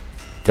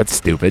 that's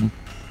stupid.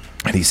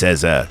 And he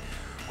says,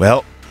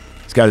 well,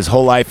 he's got his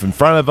whole life in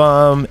front of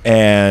him,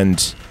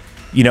 and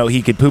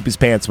he could poop his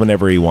pants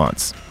whenever he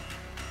wants.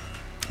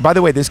 By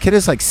the way, this kid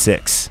is like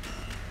 6.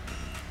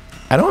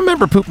 I don't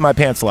remember pooping my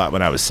pants a lot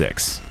when I was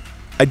 6.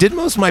 I did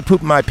most of my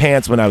poop in my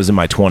pants when I was in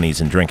my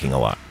 20s and drinking a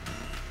lot.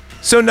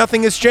 So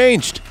nothing has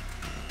changed.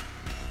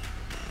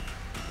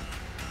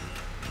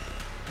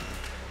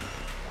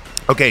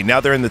 Okay,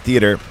 now they're in the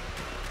theater,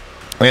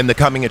 and the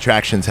coming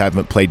attractions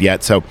haven't played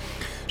yet. So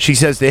she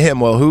says to him,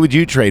 well, who would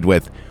you trade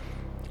with?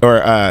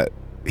 Or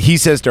he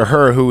says to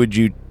her, who would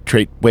you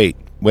trade? Wait,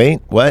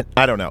 what?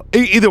 I don't know.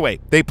 Either way,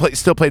 they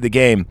still play the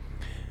game.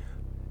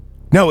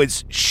 No,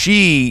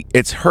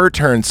 it's her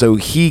turn, so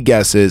he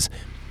guesses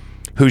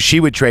who she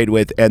would trade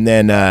with, and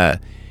then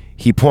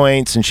he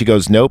points, and she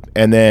goes, nope.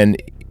 And then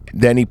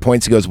he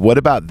points and goes, what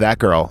about that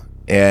girl?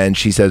 And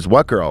she says,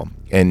 what girl?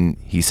 And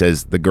he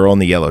says, the girl in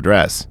the yellow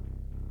dress.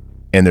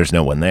 And there's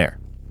no one there.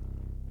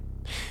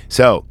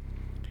 So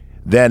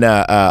then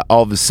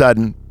all of a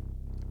sudden,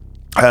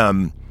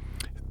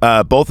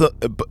 both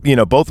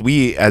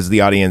we as the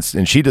audience,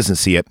 and she doesn't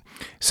see it.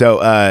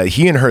 So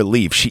he and her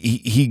leave.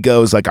 He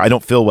goes like, I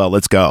don't feel well.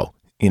 Let's go,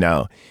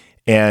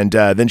 And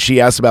then she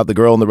asks about the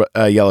girl in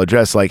the yellow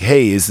dress, like,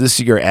 hey, is this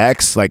your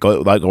ex? Like,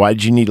 why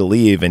did you need to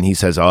leave? And he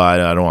says, oh, I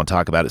don't want to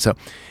talk about it. So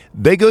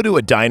they go to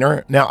a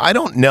diner. Now, I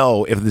don't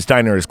know if this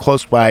diner is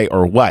close by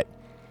or what.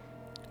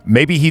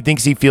 Maybe he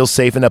thinks he feels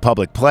safe in a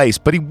public place,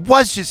 but he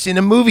was just in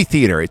a movie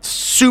theater. It's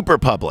super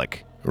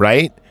public,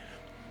 right?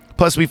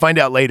 Plus, we find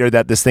out later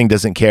that this thing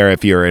doesn't care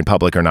if you're in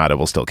public or not. It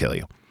will still kill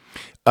you.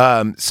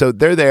 So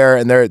they're there,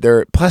 and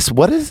they're. Plus,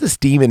 what does this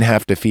demon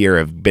have to fear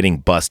of getting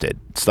busted?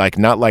 It's like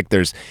not like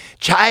there's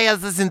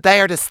Chaz isn't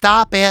there to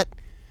stop it,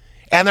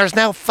 and there's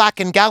no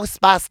fucking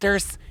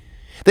Ghostbusters.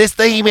 This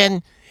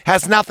demon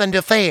has nothing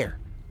to fear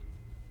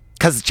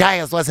because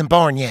Chaz wasn't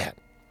born yet.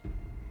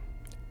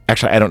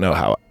 Actually, I don't know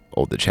how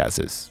old the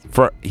Chaz is.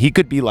 He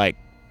could be like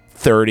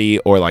 30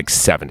 or like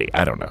 70.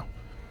 I don't know.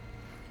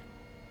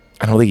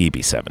 I don't think he'd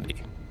be 70.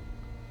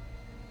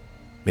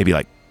 Maybe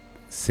like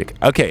 6.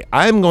 Okay,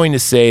 I'm going to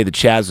say the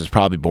Chaz was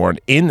probably born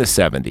in the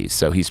 70s,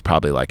 so he's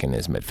probably like in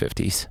his mid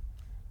 50s.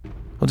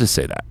 We'll just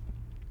say that.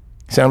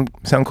 Sound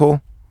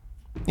cool?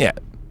 Yeah,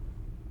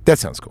 that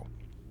sounds cool.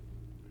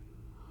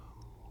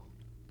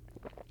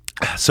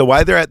 So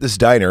while they're at this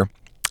diner,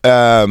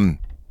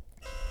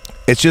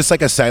 it's just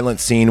like a silent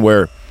scene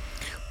where,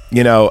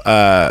 you know,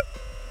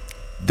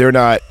 they're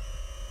not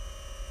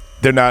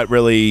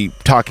really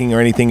talking or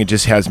anything. It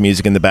just has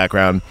music in the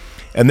background.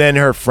 And then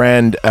her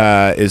friend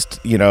is,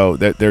 you know,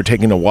 they're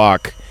taking a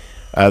walk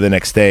the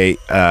next day.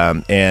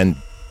 And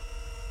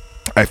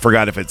I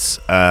forgot if it's,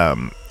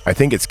 I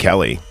think it's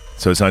Kelly.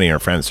 So it's not even her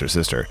friend, it's her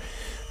sister.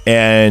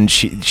 And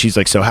she's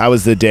like, so how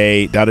was the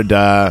day?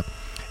 Da-da-da.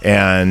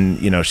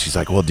 And, you know, she's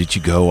like, well, did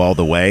you go all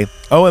the way?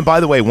 Oh, and by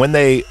the way, when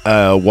they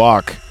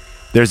walk,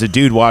 there's a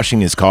dude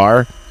washing his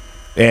car.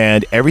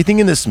 And everything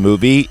in this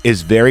movie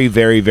is very,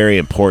 very, very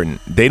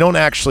important. They don't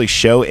actually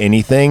show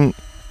anything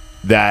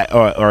that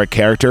or a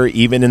character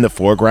even in the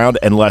foreground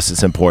unless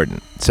it's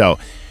important. So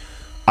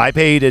I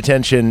paid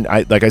attention.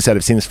 Like I said,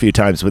 I've seen this a few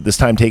times, but this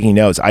time taking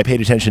notes, I paid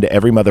attention to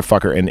every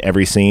motherfucker in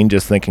every scene,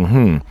 just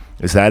thinking,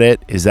 is that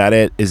it? Is that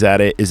it? Is that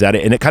it? Is that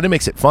it? And it kind of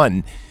makes it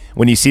fun.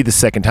 When you see the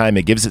second time,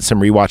 it gives it some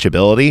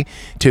rewatchability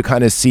to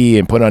kind of see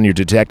and put on your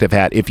detective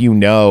hat if you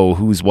know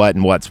who's what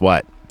and what's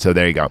what. So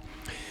there you go.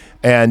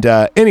 And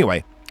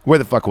anyway, where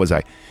the fuck was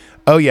I?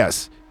 Oh,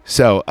 yes.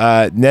 So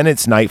then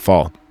it's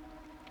nightfall.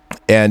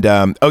 And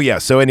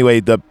so anyway,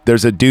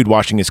 there's a dude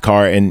washing his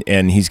car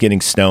and he's getting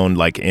stoned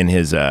like in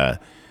his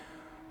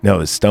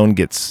his stone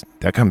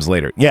that comes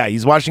later. Yeah,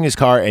 he's washing his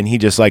car and he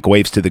just like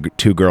waves to the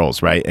two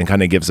girls, right? And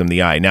kind of gives them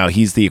the eye. Now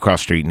he's the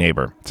across street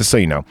neighbor, just so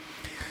you know.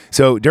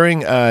 So during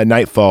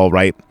nightfall,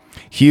 right,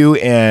 Hugh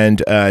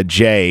and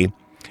Jay,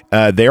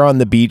 they're on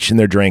the beach and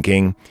they're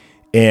drinking.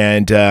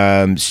 And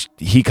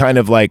he kind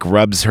of like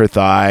rubs her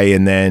thigh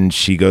and then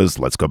she goes,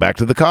 let's go back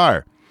to the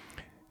car.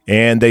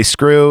 And they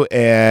screw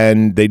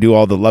and they do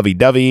all the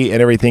lovey-dovey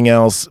and everything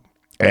else.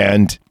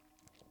 And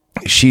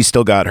she's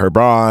still got her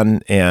bra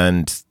on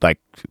and like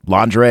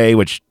lingerie,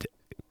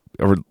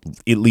 or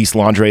at least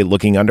lingerie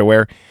looking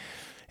underwear.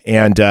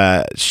 And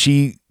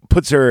she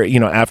puts her, you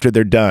know, after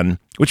they're done,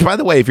 which by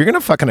the way, if you're going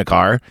to fuck in a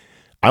car,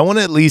 I want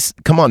to at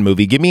least, come on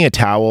movie, give me a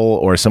towel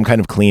or some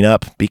kind of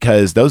cleanup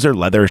because those are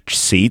leather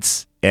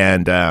seats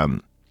and,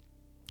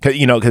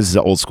 you know, because it's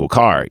an old school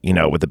car, you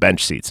know, with the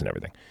bench seats and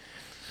everything.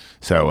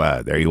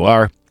 So there you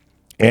are.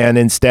 And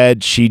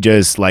instead she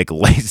just like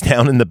lays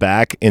down in the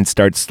back and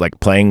starts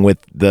like playing with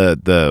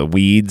the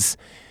weeds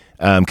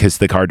because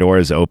the car door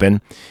is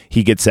open.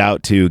 He gets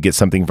out to get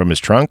something from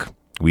his trunk.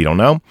 We don't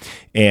know.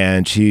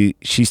 And she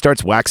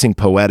starts waxing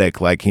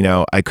poetic like, you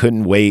know, I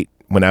couldn't wait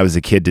when I was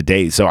a kid to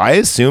date. So I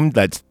assumed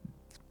that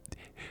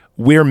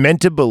we're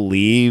meant to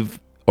believe,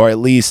 or at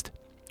least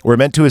we're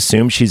meant to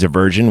assume she's a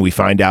virgin. We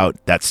find out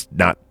that's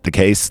not the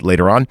case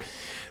later on.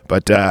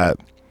 But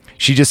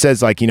she just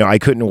says like, you know, I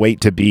couldn't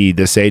wait to be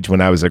this age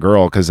when I was a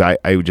girl because I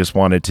just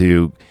wanted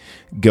to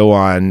go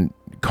on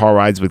car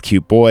rides with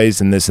cute boys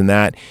and this and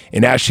that.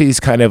 And as she's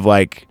kind of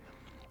like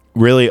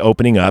really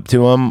opening up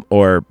to him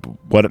or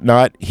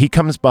whatnot, he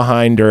comes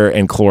behind her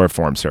and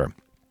chloroforms her.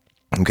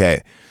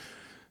 Okay.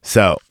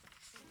 So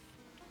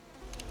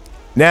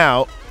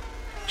now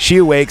she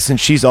awakes and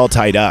she's all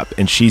tied up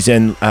and she's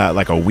in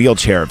like a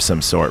wheelchair of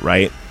some sort,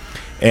 right?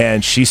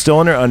 And she's still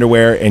in her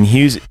underwear and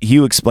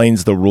Hugh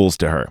explains the rules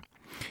to her.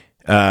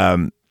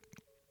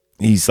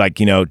 He's like,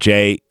 you know,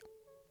 Jay,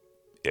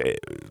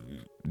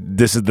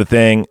 this is the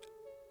thing.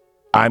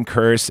 I'm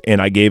cursed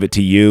and I gave it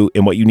to you.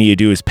 And what you need to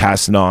do is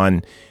pass it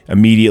on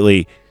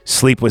immediately,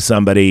 sleep with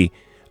somebody.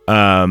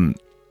 And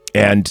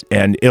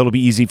it'll be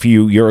easy for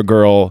you. You're a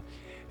girl,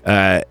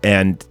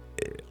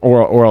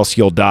 or else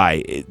you'll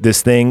die.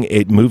 This thing,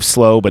 it moves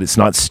slow, but it's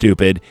not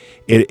stupid.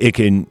 It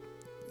can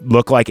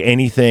look like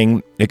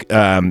anything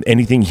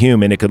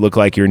human. It could look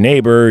like your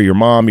neighbor, your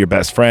mom, your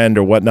best friend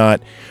or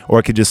whatnot, or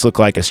it could just look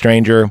like a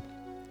stranger.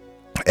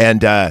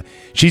 And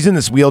she's in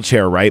this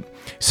wheelchair, right?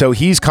 So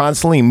he's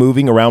constantly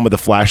moving around with a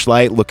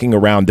flashlight, looking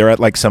around. They're at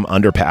like some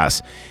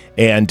underpass.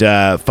 And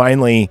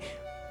finally,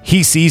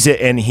 he sees it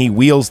and he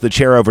wheels the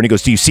chair over and he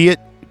goes, do you see it?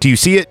 Do you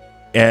see it?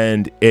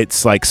 And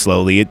it's like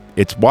slowly,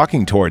 it's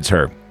walking towards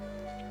her.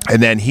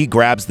 And then he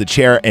grabs the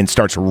chair and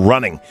starts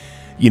running,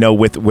 you know,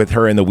 with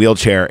her in the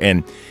wheelchair.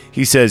 And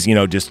he says, you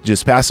know,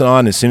 just pass it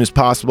on as soon as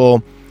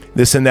possible,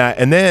 this and that.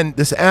 And then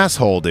this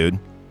asshole, dude,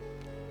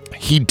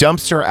 he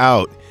dumps her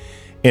out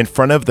in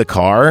front of the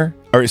car,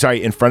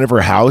 in front of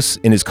her house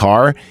in his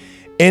car.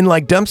 and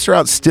like dumps her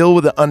out still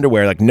with the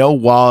underwear, like no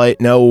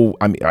wallet, no.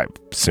 I mean, I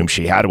assume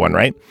she had one,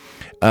 right?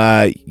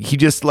 He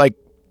just like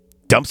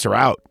dumps her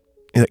out,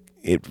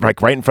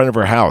 like right in front of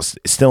her house,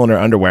 still in her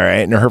underwear.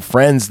 And her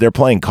friends, they're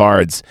playing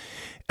cards,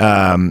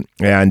 and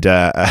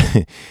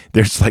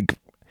there's like,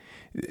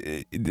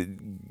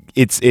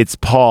 it's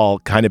Paul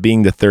kind of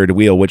being the third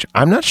wheel, which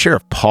I'm not sure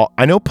if Paul.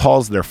 I know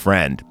Paul's their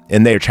friend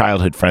and they're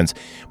childhood friends,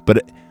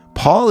 but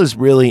Paul is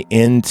really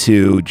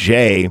into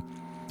Jay.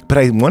 But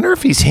I wonder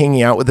if he's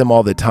hanging out with him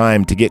all the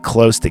time to get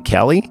close to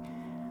Kelly.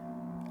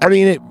 I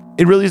mean,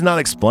 it really is not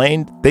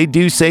explained. They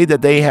do say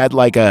that they had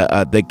like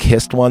they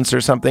kissed once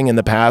or something in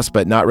the past,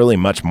 but not really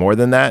much more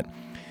than that.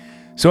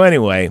 So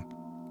anyway,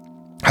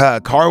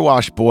 car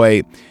wash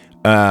boy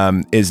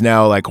is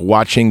now like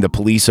watching the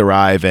police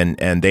arrive,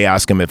 and they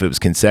ask him if it was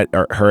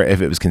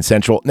if it was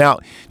consensual. Now,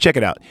 check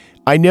it out.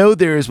 I know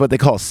there's what they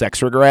call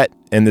sex regret,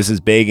 and this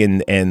is big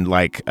in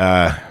like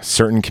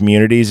certain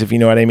communities, if you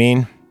know what I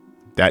mean,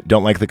 that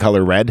don't like the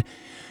color red.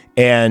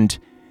 And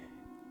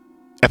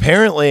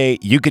apparently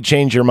you could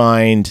change your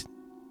mind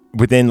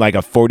within like a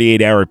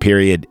 48-hour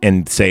period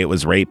and say it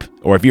was rape,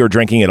 or if you were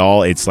drinking at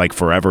all, it's like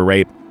forever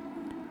rape.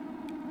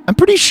 I'm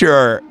pretty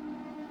sure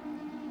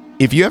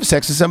if you have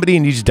sex with somebody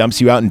and he just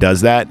dumps you out and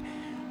does that,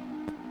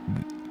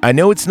 I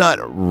know it's not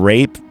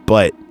rape,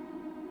 but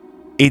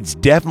it's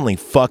definitely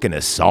fucking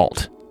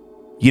assault.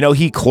 You know,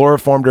 he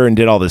chloroformed her and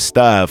did all this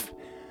stuff.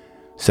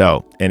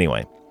 So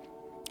anyway,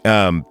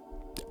 I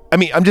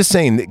mean, I'm just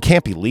saying it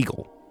can't be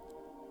legal.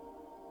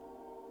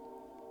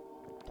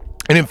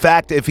 And in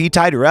fact, if he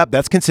tied her up,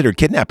 that's considered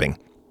kidnapping.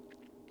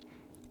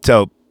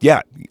 So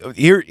yeah,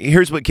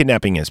 here's what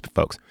kidnapping is,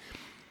 folks.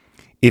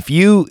 If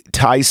you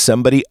tie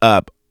somebody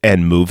up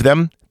and move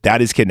them,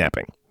 that is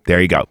kidnapping. There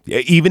you go.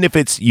 Even if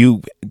it's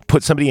you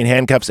put somebody in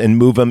handcuffs and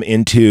move them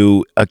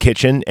into a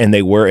kitchen and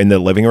they were in the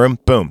living room,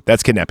 boom,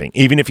 that's kidnapping.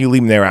 Even if you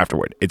leave them there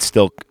afterward, it's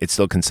still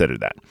considered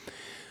that.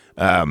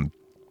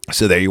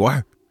 So there you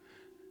are.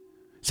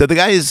 So the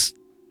guy is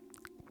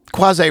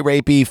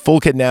quasi-rapey, full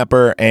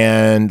kidnapper,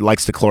 and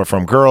likes to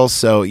chloroform girls.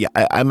 So yeah,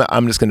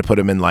 I'm just going to put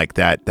him in like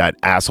that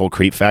asshole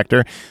creep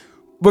factor.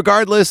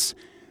 Regardless,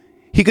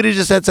 he could have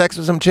just had sex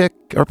with some chick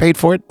or paid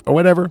for it or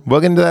whatever. We'll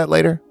get into that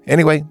later.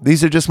 Anyway,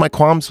 these are just my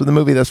qualms with the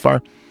movie thus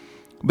far.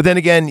 But then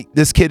again,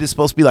 this kid is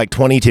supposed to be like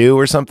 22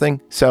 or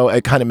something. So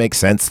it kind of makes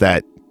sense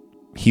that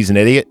he's an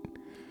idiot.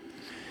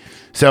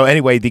 So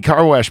anyway, the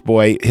car wash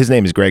boy, his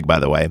name is Greg, by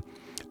the way,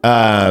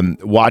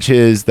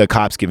 watches the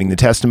cops giving the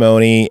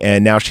testimony,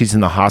 and now she's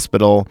in the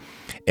hospital,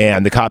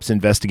 and the cops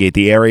investigate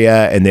the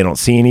area and they don't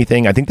see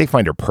anything. I think they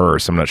find her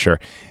purse. I'm not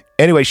sure.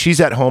 Anyway, she's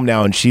at home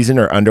now and she's in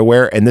her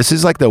underwear, and this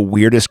is like the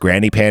weirdest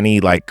granny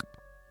panty, like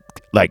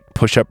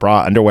push-up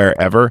bra underwear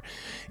ever.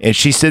 And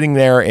she's sitting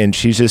there and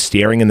she's just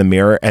staring in the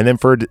mirror, and then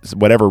for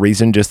whatever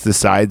reason just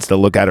decides to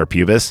look at her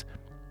pubis.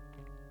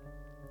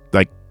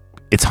 Like,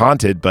 it's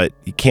haunted, but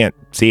you can't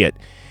see it.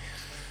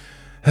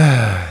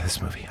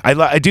 This movie,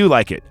 I do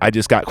like it. I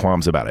just got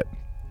qualms about it.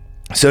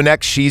 So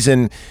next, she's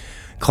in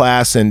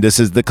class, and this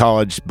is the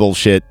college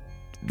bullshit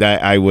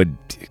that I would.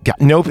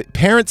 No,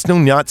 parents do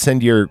not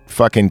send your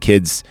fucking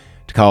kids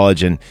to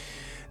college, and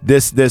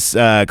this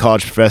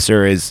college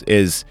professor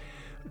is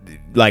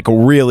like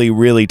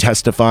really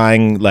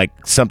testifying like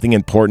something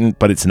important,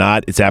 but it's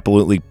not. It's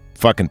absolutely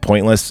fucking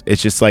pointless.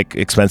 It's just like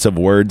expensive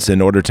words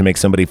in order to make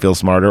somebody feel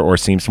smarter or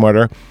seem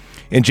smarter.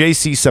 And Jay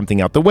sees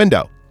something out the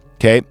window.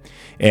 Okay.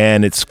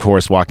 And it's, of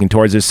course, walking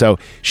towards her. So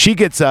she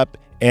gets up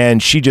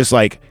and she just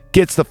like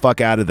gets the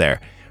fuck out of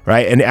there.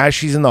 Right. And as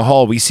she's in the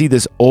hall, we see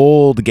this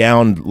old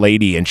gowned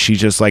lady, and she's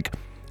just like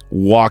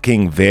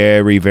walking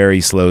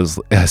very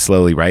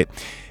slowly. Right.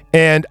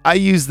 And I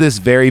use this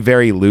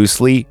very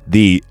loosely.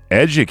 The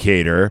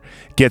educator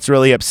gets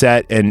really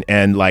upset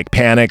and like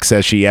panics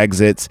as she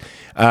exits.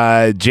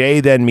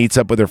 Jay then meets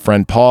up with her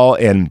friend Paul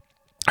and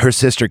her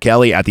sister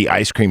Kelly at the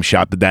ice cream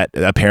shop that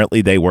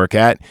apparently they work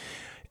at.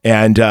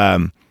 And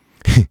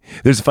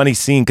there's a funny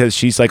scene because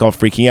she's like all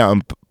freaking out,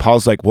 and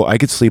Paul's like, well, I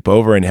could sleep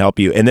over and help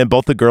you. And then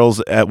both the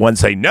girls at once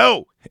say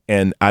no.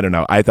 And I don't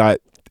know. I thought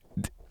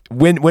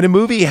when a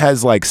movie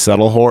has like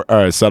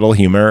subtle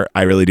humor,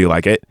 I really do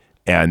like it.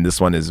 And this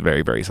one is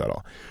very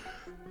subtle.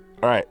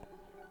 All right.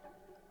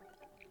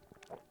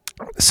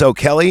 So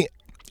Kelly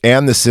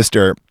and the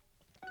sister,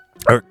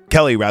 or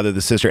Kelly rather,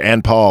 the sister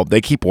and Paul,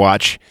 they keep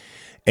watch.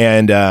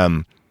 And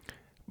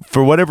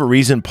for whatever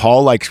reason,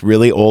 Paul likes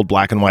really old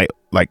black and white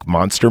like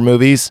monster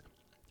movies.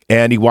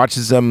 And he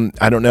watches them.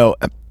 I don't know.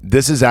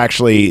 This is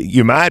actually,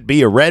 you might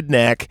be a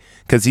redneck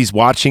because he's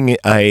watching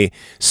a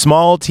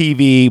small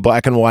TV,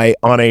 black and white,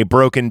 on a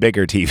broken,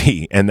 bigger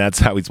TV. And that's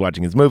how he's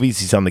watching his movies.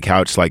 He's on the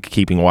couch, like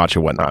keeping watch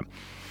or whatnot.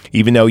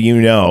 Even though, you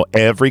know,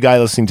 every guy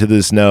listening to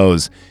this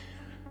knows,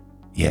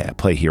 yeah,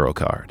 play hero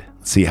card.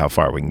 Let's see how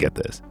far we can get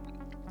this.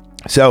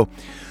 So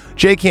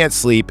Jay can't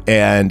sleep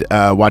and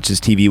watches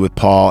TV with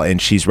Paul, and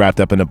she's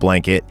wrapped up in a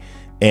blanket,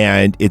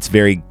 and it's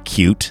very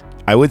cute.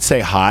 I would say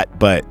hot,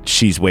 but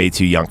she's way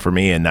too young for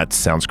me, and that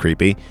sounds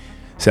creepy.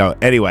 So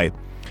anyway,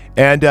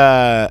 and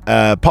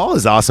Paul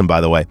is awesome,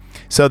 by the way.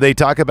 So they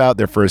talk about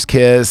their first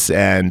kiss,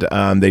 and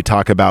they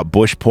talk about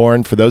bush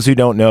porn. For those who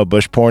don't know,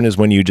 bush porn is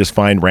when you just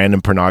find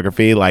random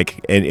pornography, like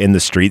in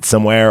the street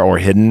somewhere or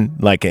hidden,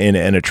 like in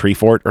a tree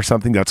fort or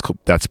something.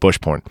 That's bush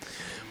porn.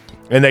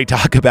 And they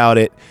talk about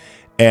it,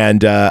 and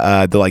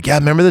they're like, "Yeah,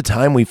 remember the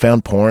time we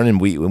found porn and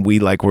we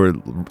like were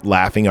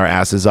laughing our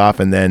asses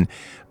off, and then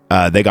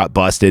they got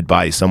busted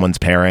by someone's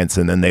parents,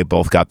 and then they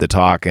both got the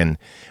talk, and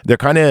they're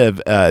kind of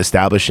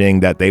establishing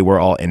that they were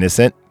all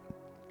innocent,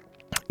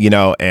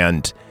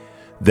 and."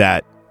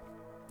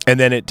 And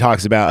then it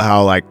talks about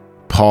how like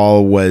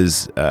Paul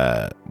was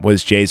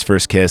Jay's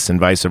first kiss and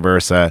vice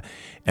versa,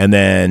 and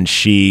then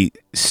she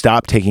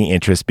stopped taking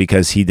interest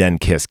because he then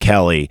kissed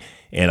Kelly,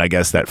 and I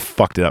guess that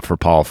fucked it up for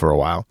Paul for a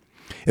while.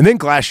 And then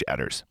glass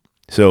shatters,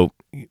 so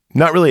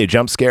not really a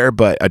jump scare,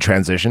 but a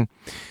transition.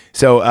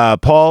 So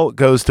Paul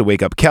goes to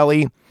wake up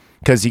Kelly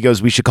because he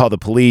goes, "We should call the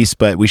police,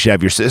 but we should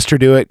have your sister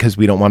do it because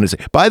we don't want to say."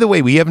 By the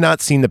way, we have not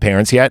seen the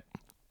parents yet,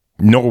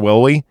 nor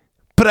will we.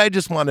 But I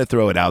just want to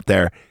throw it out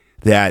there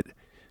that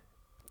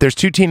there's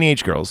two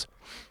teenage girls.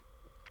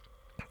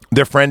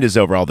 Their friend is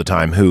over all the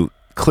time who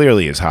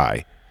clearly is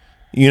high.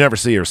 You never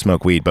see her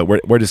smoke weed, but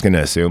we're just going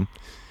to assume.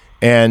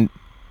 And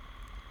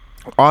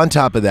on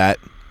top of that,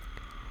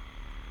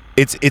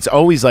 it's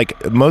always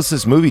like most of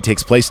this movie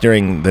takes place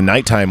during the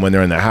nighttime when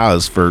they're in the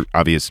house for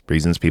obvious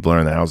reasons. People are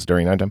in the house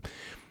during nighttime.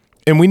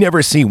 And we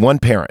never see one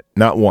parent,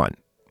 not one.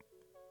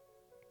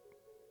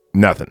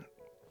 Nothing.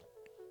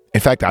 In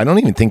fact, I don't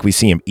even think we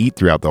see him eat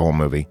throughout the whole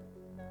movie.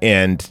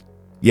 And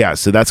yeah,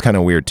 so that's kind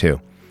of weird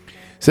too.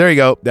 So there you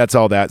go. That's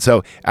all that.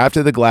 So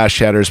after the glass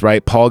shatters,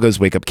 right, Paul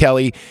goes wake up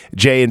Kelly.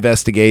 Jay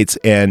investigates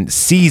and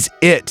sees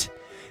it.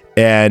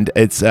 And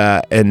it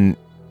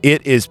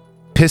is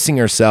pissing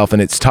herself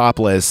and it's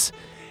topless.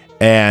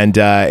 And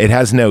it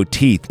has no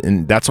teeth.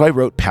 And that's why I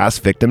wrote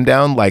past victim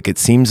down. Like it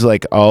seems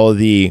like all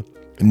the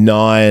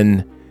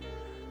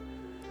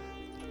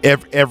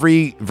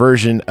every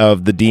version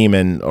of the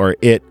demon or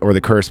it or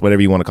the curse,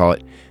 whatever you want to call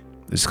it,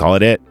 just call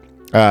it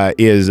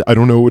is, I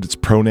don't know what its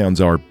pronouns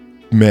are,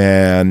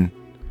 man.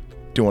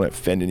 Don't want to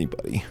offend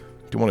anybody.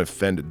 Don't want to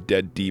offend a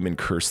dead demon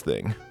curse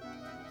thing.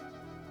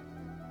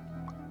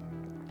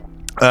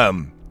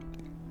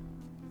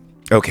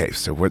 Okay,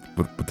 so what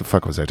the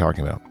fuck was I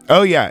talking about?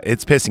 Oh yeah,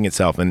 it's pissing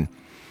itself and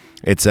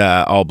it's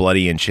all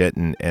bloody and shit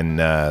and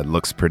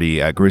looks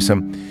pretty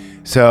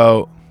gruesome.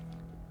 So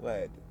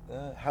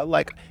how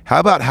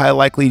about how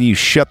likely do you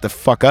shut the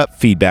fuck up,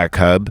 Feedback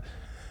Hub?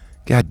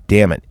 God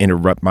damn it,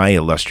 interrupt my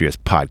illustrious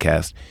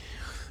podcast.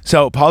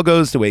 So Paul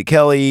goes to wake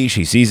Kelly.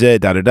 She sees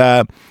it,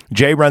 da-da-da.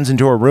 Jay runs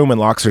into her room and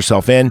locks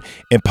herself in.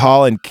 And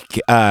Paul and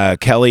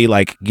Kelly,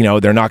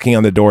 they're knocking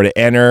on the door to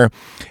enter.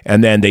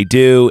 And then they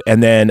do.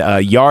 And then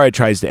Yara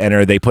tries to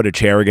enter. They put a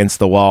chair against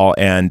the wall.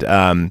 And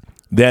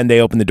then they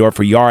open the door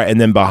for Yara. And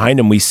then behind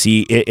them, we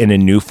see it in a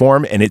new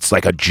form. And it's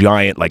like a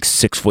giant,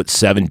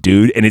 6'7"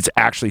 dude. And it's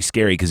actually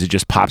scary because it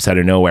just pops out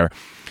of nowhere.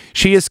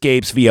 She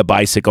escapes via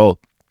bicycle.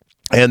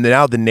 And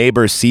now the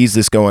neighbor sees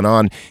this going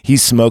on.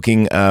 He's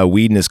smoking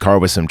weed in his car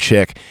with some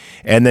chick.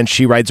 And then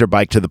she rides her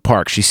bike to the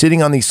park. She's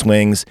sitting on these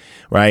swings,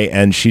 right?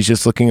 And she's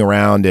just looking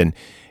around. And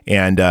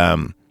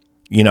again,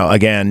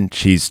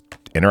 she's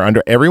in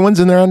her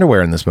everyone's in their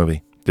underwear in this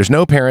movie. There's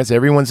no parents.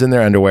 Everyone's in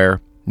their underwear.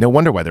 No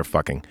wonder why they're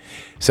fucking.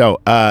 So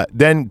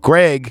then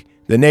Greg,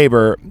 the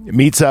neighbor,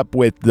 meets up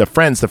with the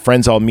friends. The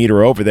friends all meet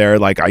her over there.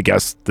 I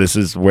guess this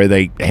is where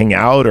they hang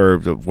out or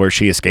where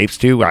she escapes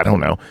to. I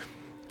don't know.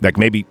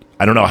 Maybe,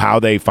 I don't know how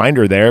they find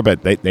her there,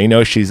 but they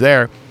know she's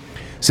there.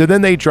 So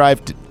then they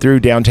drive through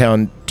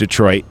downtown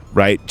Detroit,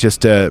 right?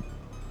 Just to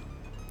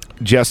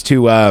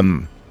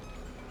God,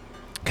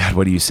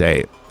 what do you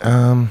say?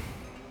 I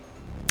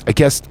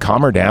guess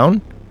calm her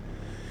down.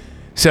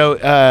 So,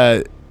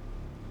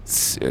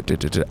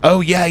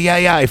 oh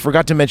yeah. I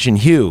forgot to mention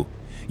Hugh.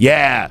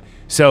 Yeah.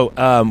 So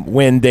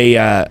when they're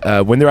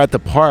at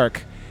the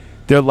park,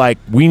 they're like,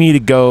 we need to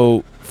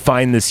go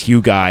find this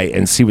Hugh guy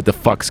and see what the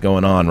fuck's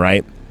going on,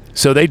 right?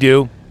 So they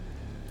do,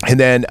 and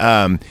then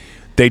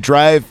they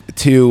drive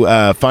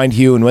to find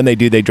Hugh, and when they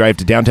do, they drive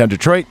to downtown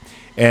Detroit,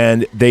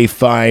 and they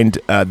find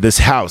this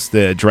house,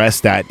 the address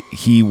that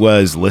he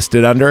was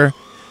listed under,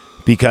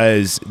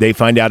 because they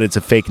find out it's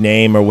a fake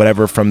name or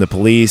whatever from the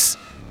police,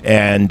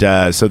 and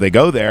so they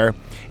go there,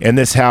 and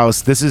this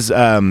house is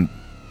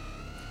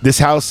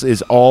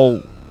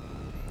all...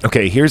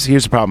 Okay, here's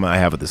the problem I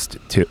have with this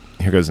too.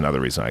 Here goes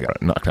another reason I got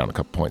to knock down a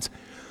couple points.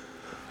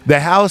 The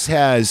house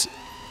has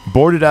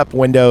boarded up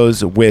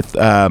windows with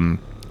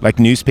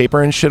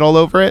newspaper and shit all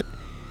over it.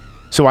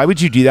 So why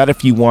would you do that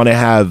if you want to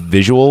have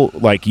visual,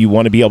 you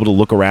want to be able to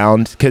look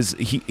around? Because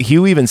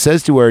Hugh even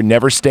says to her,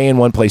 never stay in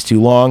one place too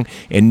long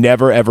and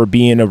never ever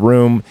be in a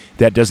room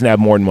that doesn't have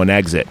more than one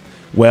exit.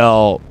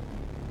 Well,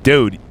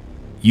 dude,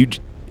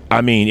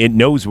 it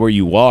knows where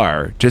you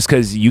are. Just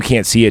because you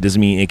can't see it doesn't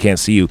mean it can't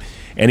see you.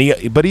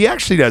 But he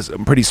actually does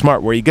pretty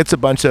smart where he gets a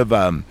bunch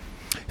of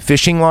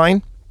fishing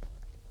line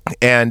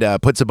and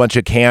puts a bunch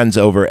of cans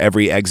over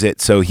every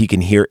exit so he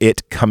can hear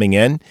it coming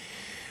in.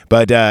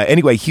 But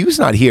anyway, Hugh's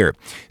not here.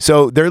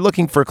 So they're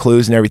looking for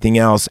clues and everything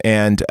else.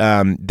 And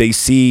they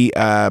see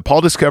Paul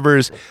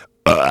discovers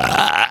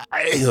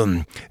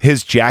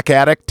his Jack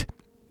addict.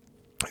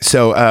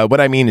 So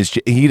what I mean is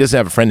he doesn't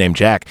have a friend named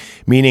Jack,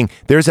 meaning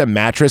there's a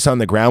mattress on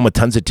the ground with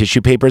tons of tissue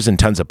papers and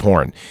tons of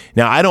porn.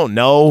 Now, I don't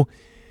know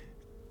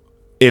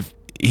if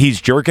he's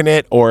jerking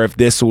it or if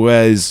this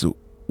was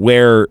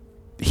where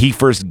he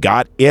first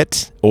got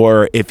it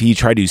or if he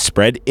tried to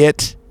spread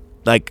it.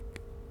 Like,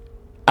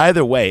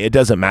 either way, it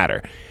doesn't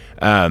matter.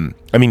 I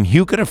mean,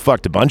 Hugh could have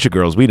fucked a bunch of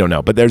girls. We don't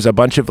know. But there's a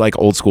bunch of like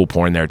old school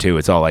porn there too.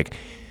 It's all like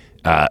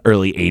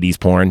early 80s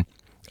porn,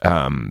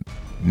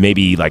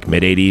 maybe like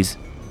mid 80s.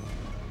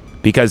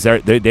 Because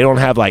they don't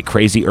have like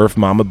crazy Earth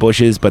Mama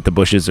bushes, but the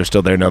bushes are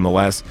still there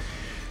nonetheless.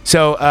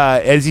 So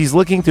as he's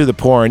looking through the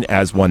porn,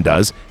 as one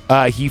does,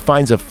 he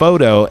finds a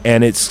photo,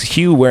 and it's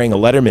Hugh wearing a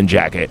Letterman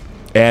jacket.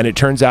 And it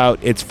turns out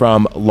it's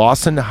from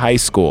Lawson High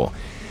School.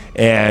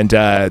 And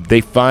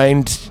they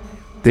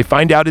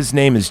find out his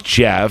name is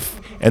Jeff,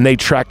 and they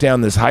track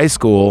down this high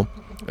school,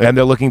 and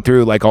they're looking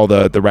through like all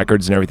the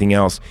records and everything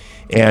else,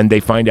 and they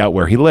find out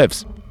where he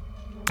lives.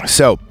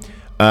 So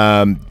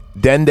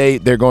then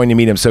they're going to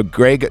meet him. So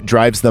Greg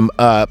drives them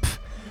up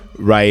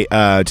right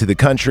to the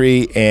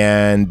country,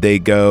 and they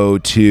go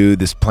to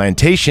this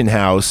plantation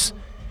house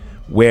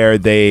where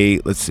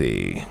let's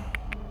see.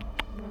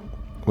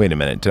 Wait a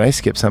minute. Did I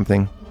skip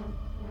something?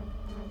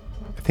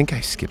 I think I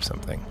skipped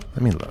something.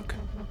 Let me look.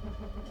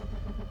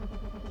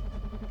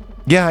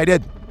 Yeah, I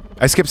did.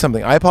 I skipped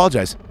something. I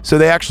apologize. So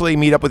they actually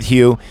meet up with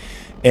Hugh,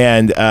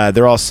 and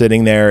they're all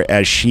sitting there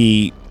as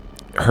she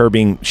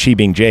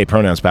being Jay,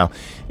 pronouns pal,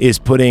 is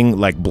putting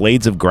like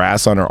blades of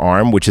grass on her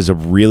arm, which is a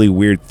really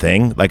weird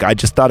thing. Like, I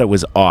just thought it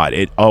was odd.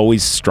 It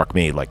always struck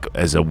me like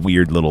as a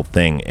weird little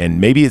thing. And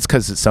maybe it's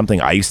because it's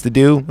something I used to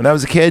do when I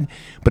was a kid,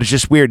 but it's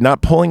just weird.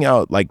 Not pulling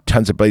out like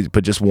tons of blades,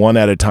 but just one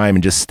at a time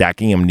and just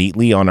stacking them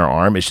neatly on her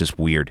arm. It's just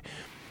weird.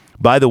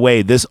 By the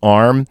way, this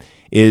arm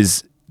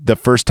is the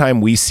first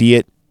time we see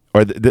it,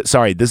 or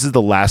this is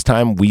the last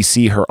time we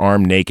see her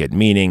arm naked,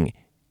 meaning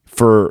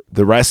for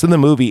the rest of the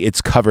movie,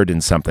 it's covered in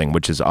something,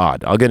 which is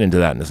odd. I'll get into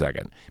that in a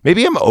second.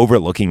 Maybe I'm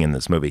overlooking in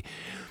this movie.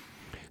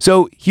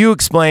 So Hugh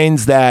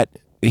explains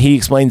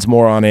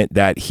more on it,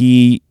 that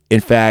he,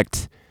 in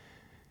fact,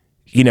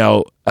 he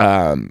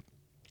doesn't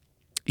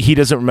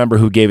remember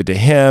who gave it to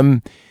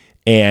him,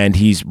 and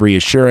he's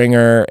reassuring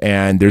her,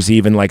 and there's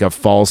even like a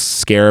false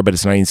scare, but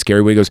it's not even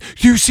scary, where he goes,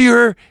 "You see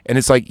her?" And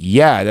it's like,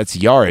 yeah, that's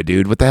Yara,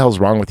 dude. What the hell's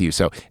wrong with you?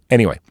 So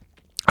anyway,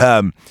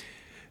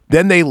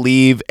 then they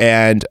leave,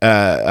 and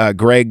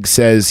Greg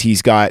says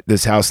he's got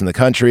this house in the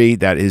country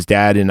that his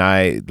dad and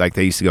I, like,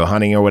 they used to go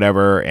hunting or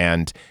whatever.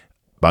 And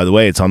by the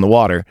way, it's on the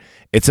water.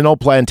 It's an old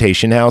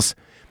plantation house.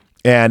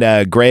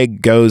 And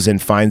Greg goes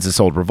and finds this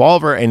old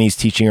revolver, and he's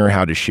teaching her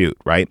how to shoot,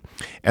 right?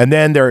 And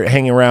then they're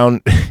hanging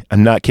around.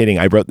 I'm not kidding.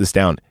 I wrote this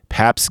down.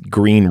 Pabst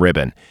Green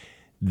Ribbon.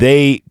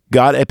 They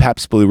got a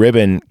Pabst Blue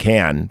Ribbon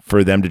can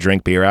for them to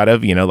drink beer out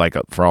of, like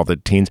for all the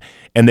teens.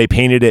 And they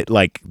painted it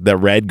like the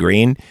red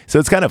green. So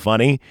it's kind of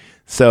funny.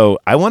 So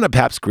I want a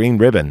Pabst Green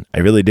Ribbon. I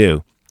really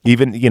do.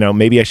 Even,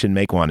 maybe I should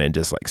make one and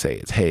just like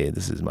say, hey,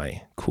 this is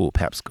my cool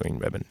Pabst Green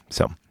Ribbon.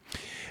 So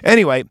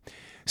anyway,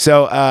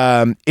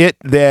 so it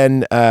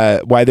then,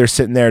 while they're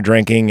sitting there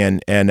drinking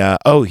and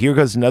here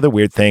goes another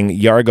weird thing.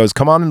 Yara goes,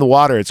 "Come on in the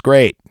water. It's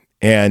great."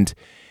 And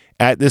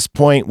at this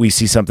point, we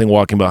see something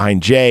walking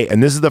behind Jay,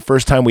 and this is the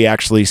first time we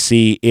actually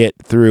see it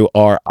through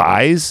our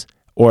eyes,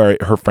 or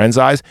her friend's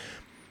eyes,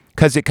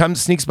 because it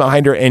sneaks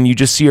behind her, and you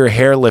just see her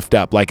hair lift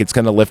up, like it's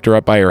going to lift her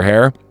up by her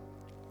hair.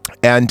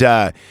 And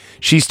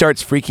she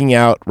starts freaking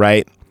out,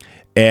 right?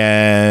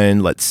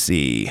 And let's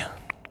see.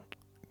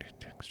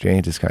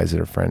 Jay disguises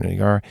her friend.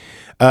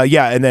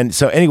 And then,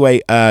 so anyway,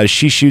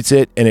 she shoots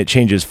it, and it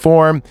changes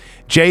form.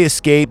 Jay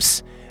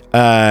escapes.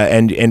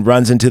 And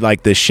runs into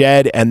like the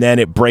shed, and then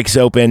it breaks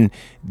open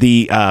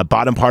the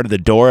bottom part of the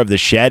door of the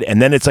shed,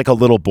 and then it's like a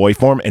little boy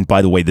form. And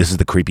by the way, this is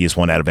the creepiest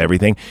one out of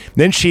everything.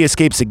 Then she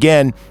escapes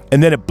again,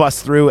 and then it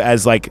busts through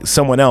as like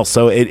someone else.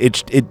 So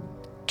it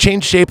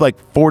changed shape like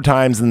 4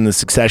 times in the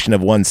succession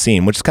of one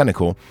scene, which is kind of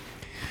cool.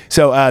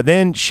 So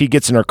then she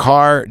gets in her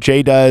car,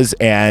 Jay does,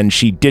 and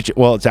she ditches,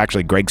 well, it's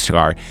actually Greg's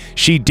car.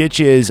 She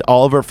ditches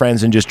all of her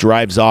friends and just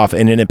drives off.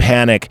 And in a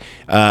panic,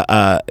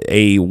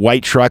 a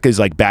white truck is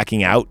like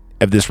backing out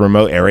of this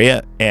remote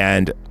area,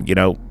 and,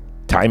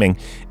 timing.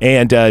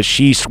 And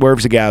she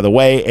swerves to get out of the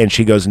way, and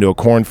she goes into a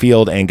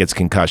cornfield and gets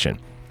concussion.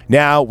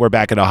 Now we're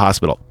back at a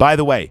hospital. By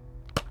the way,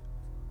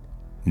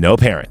 no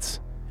parents.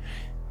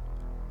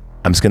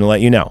 I'm just going to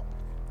let you know,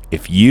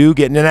 if you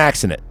get in an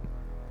accident,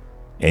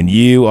 and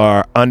you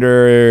are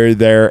under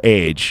their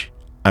age,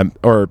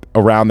 or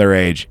around their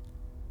age,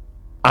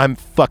 I'm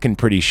fucking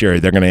pretty sure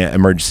they're going to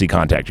emergency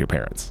contact your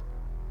parents,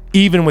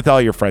 even with all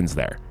your friends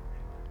there.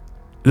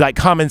 Like,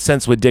 common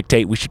sense would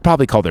dictate we should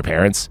probably call their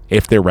parents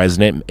if their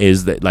resident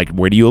is that, like,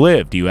 where do you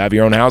live? Do you have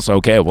your own house?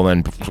 Okay, well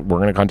then we're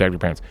going to contact your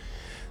parents.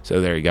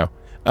 So there you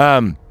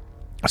go.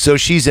 So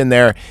she's in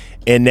there,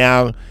 and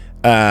now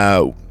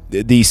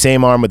the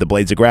same arm with the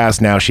blades of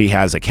grass, now she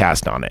has a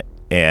cast on it.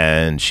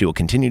 And she will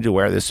continue to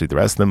wear this through the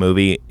rest of the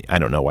movie. I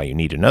don't know why you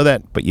need to know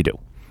that, but you do.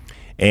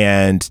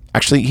 And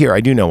actually, here,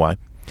 I do know why.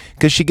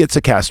 Because she gets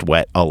a cast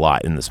wet a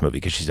lot in this movie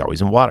because she's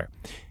always in water.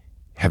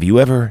 Have you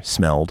ever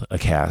smelled a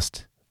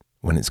cast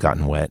when it's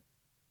gotten wet?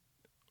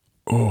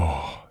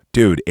 Oh,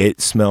 dude, it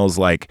smells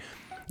like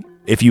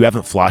if you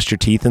haven't flossed your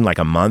teeth in like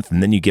a month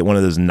and then you get one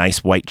of those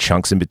nice white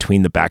chunks in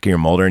between the back of your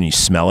molder and you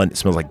smell it, it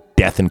smells like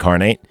death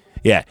incarnate.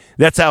 Yeah,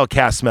 that's how a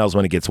cast smells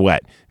when it gets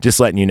wet. Just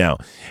letting you know.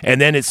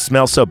 And then it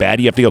smells so bad,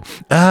 you have to go,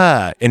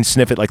 and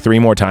sniff it like 3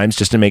 more times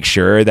just to make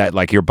sure that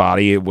like your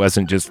body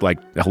wasn't just like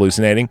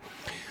hallucinating.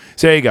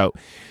 So there you go.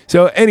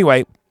 So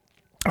anyway,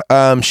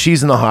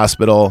 she's in the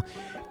hospital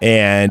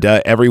and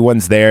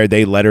everyone's there.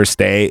 They let her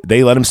stay.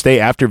 They let him stay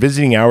after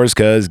visiting hours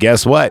because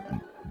guess what?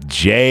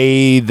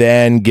 Jay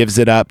then gives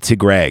it up to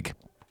Greg.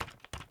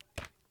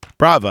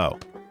 Bravo.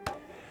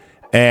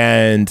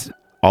 And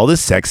all the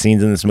sex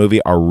scenes in this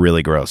movie are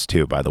really gross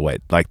too, by the way.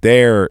 Like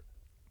they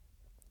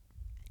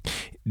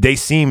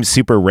seem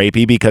super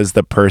rapey because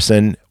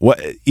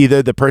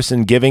either the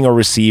person giving or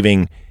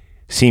receiving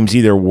seems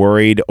either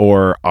worried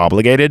or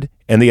obligated,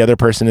 and the other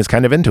person is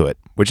kind of into it,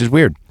 which is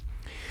weird.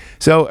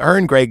 So her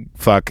and Greg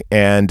fuck,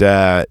 and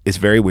it's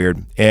very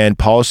weird. And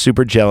Paul's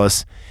super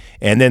jealous.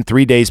 And then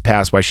 3 days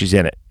pass while she's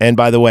in it. And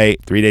by the way,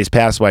 3 days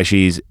pass while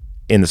she's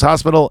in this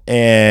hospital,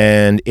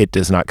 and it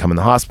does not come in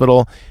the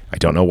hospital. I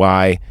don't know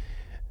why.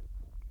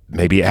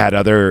 Maybe it had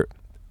other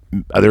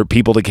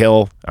people to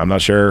kill. I'm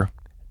not sure.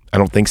 I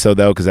don't think so,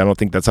 though, because I don't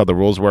think that's how the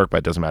rules work, but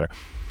it doesn't matter.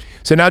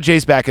 So now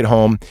Jay's back at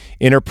home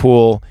in her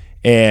pool,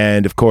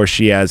 and of course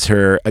she has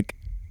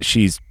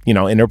she's, in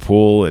her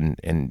pool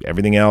and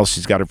everything else.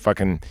 She's got her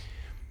fucking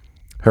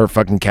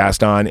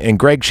cast on, and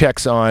Greg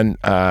checks on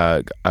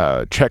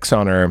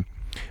her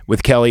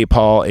with Kelly,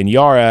 Paul, and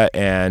Yara,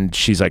 and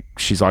she's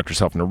locked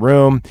herself in a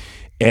room.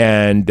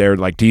 And they're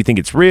like, do you think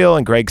it's real?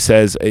 And Greg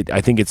says,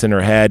 I think it's in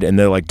her head. And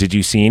they're like, did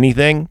you see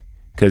anything?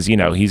 Because,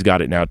 he's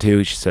got it now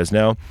too. She says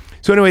no.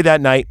 So anyway,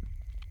 that night,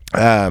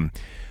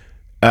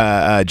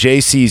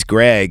 Jay sees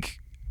Greg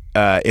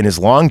in his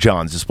long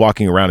johns just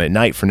walking around at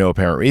night for no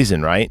apparent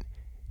reason, right?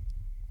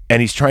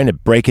 And he's trying to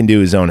break into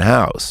his own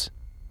house.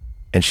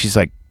 And she's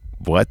like,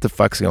 what the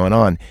fuck's going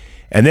on?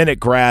 And then it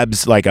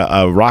grabs like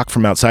a rock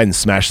from outside and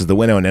smashes the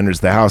window and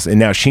enters the house. And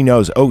now she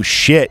knows, oh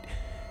shit,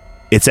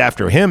 it's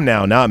after him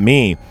now, not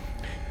me.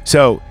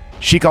 So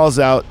she calls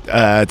out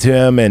to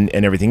him and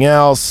everything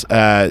else.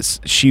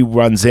 She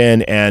runs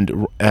in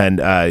and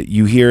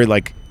you hear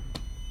like,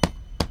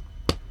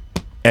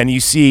 and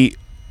you see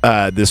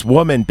this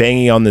woman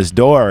banging on this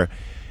door.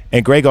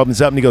 And Greg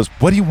opens up and he goes,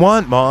 what do you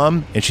want,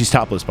 Mom? And she's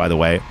topless, by the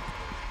way.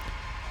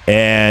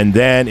 And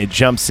then it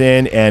jumps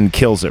in and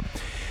kills her.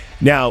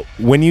 Now,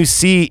 when you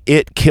see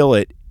it kill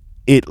it,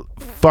 it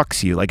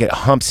fucks you, like it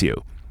humps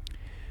you.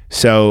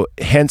 So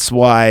hence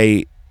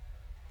why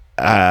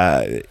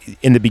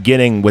in the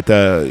beginning with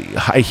the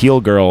high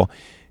heel girl,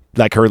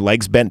 like her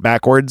legs bent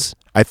backwards,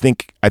 I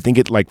think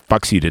it like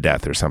fucks you to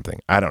death or something.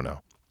 I don't know.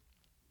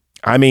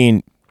 I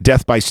mean,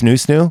 death by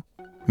snoo,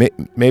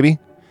 maybe.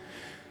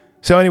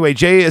 So anyway,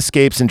 Jay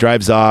escapes and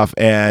drives off,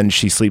 and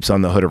she sleeps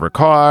on the hood of her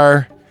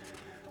car,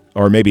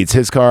 or maybe it's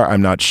his car.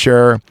 I'm not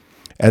sure.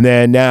 And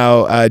then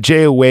now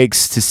Jay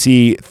awakes to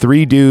see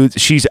 3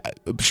 dudes. She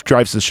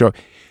drives to the shore.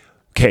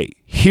 Okay,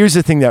 here's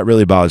the thing that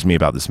really bothers me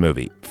about this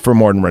movie for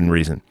more than one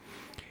reason.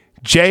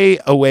 Jay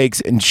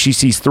awakes and she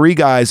sees 3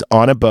 guys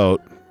on a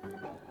boat,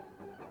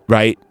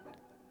 right?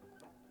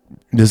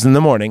 This is in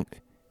the morning.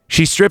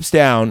 She strips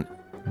down,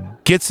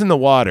 gets in the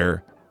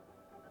water,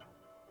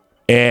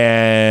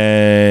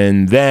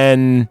 and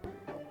then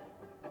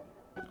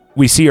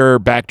we see her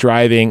back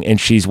driving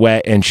and she's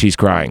wet and she's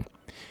crying.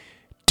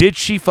 Did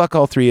she fuck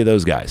all 3 of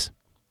those guys?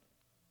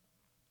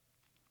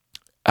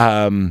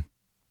 Did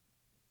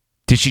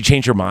she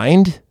change her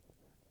mind?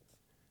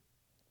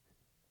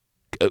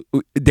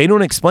 They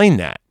don't explain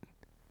that.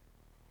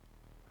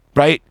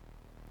 Right?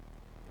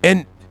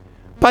 And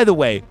by the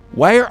way,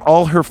 why are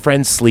all her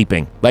friends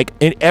sleeping? Like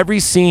in every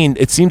scene,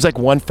 it seems like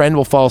one friend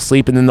will fall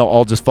asleep and then they'll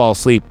all just fall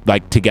asleep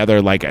like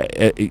together. Like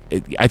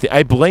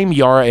I blame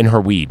Yara and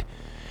her weed.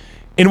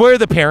 And where are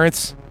the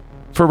parents?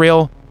 For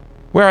real?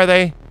 Where are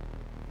they?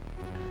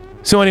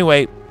 So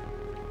anyway,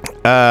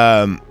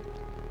 Paul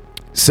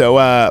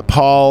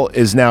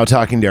is now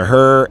talking to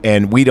her,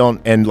 and we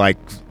don't, and like,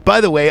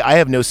 by the way, I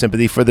have no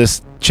sympathy for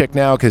this chick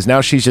now, because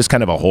now she's just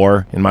kind of a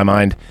whore in my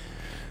mind.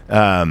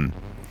 I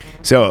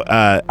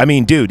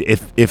mean, dude,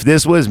 if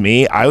this was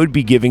me, I would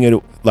be giving it,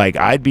 like,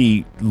 I'd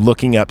be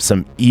looking up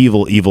some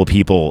evil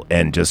people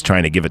and just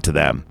trying to give it to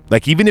them.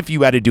 Like, even if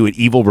you had to do an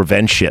evil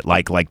revenge shit,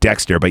 like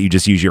Dexter, but you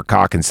just use your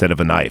cock instead of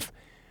a knife,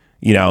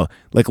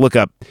 like look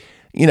up,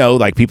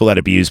 like people that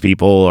abuse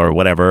people or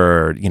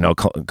whatever, or,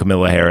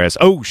 Camilla Harris.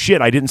 Oh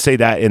shit, I didn't say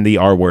that in the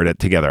R word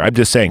together. I'm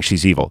just saying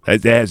she's evil.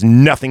 It has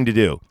nothing to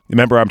do.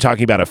 Remember, I'm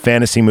talking about a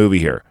fantasy movie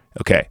here.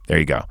 Okay, there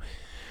you go.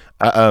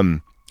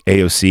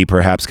 AOC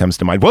perhaps comes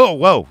to mind.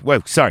 Whoa.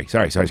 Sorry.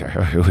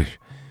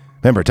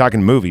 Remember,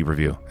 talking movie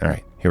review. All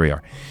right, here we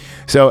are.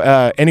 So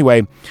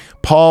anyway,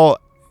 Paul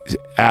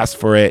asked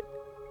for it,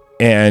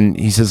 and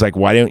he says, like,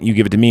 why don't you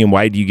give it to me, and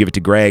why do you give it to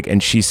Greg?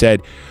 And she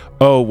said,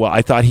 oh, well,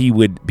 I thought he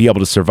would be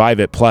able to survive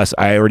it. Plus,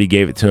 I already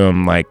gave it to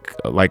him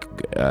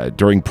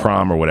during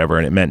prom or whatever,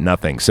 and it meant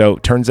nothing. So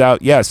turns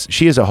out, yes,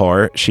 she is a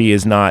whore. She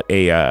is not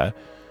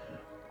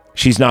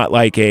she's not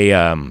like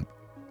a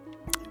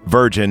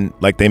virgin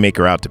like they make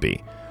her out to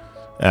be.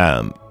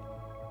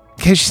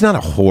 Okay, she's not a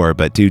whore,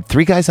 but dude,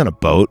 3 guys on a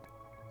boat.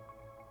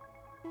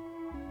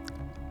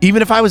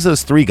 Even if I was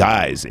those 3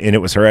 guys and it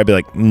was her, I'd be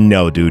like,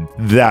 no, dude,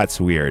 that's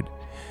weird.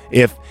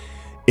 If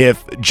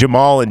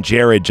Jamal and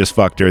Jared just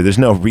fucked her, there's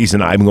no reason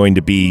I'm going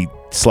to be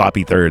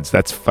sloppy thirds.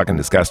 That's fucking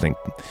disgusting.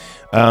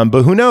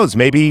 But who knows?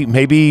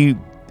 Maybe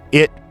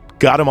it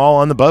got them all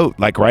on the boat,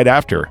 like right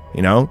after,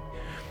 you know?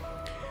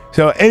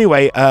 So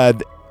anyway, Paul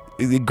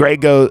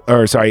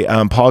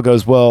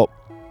goes, well,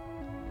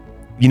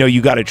 you know,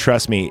 you got to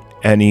trust me.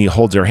 And he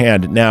holds her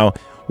hand. Now,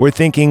 we're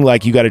thinking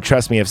like, you got to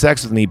trust me, have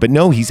sex with me. But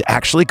no, he's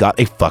actually got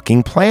a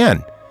fucking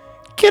plan.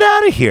 Get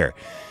out of here.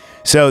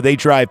 So they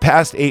drive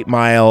past 8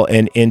 Mile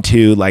and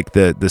into like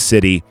the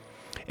city.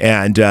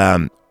 And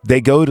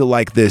they go to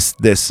like this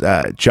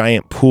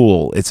giant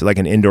pool. It's like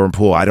an indoor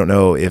pool. I don't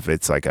know if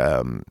it's like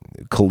a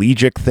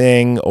collegiate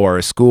thing or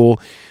a school.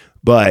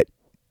 But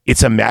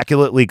it's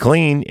immaculately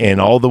clean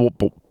and all the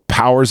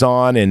power's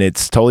on and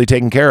it's totally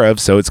taken care of.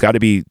 So it's got to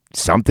be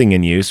something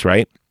in use,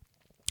 right?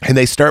 And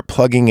they start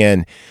plugging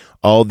in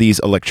all these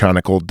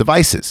electronical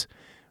devices,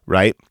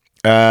 right?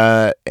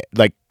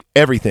 Like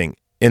everything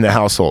in the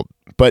household,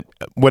 but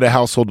what a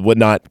household would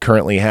not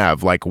currently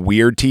have, like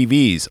weird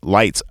TVs,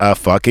 lights, a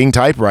fucking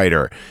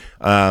typewriter,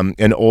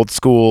 an old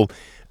school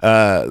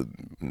hair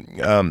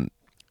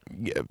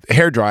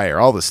dryer,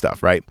 all this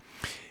stuff, right?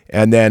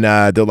 And then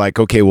they're like,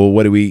 okay, well,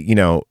 what do we, you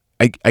know,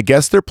 I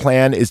guess their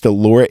plan is to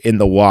lure it in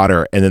the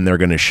water and then they're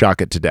going to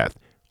shock it to death.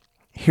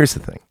 Here's the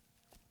thing.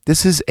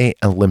 This is an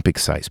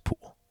Olympic-sized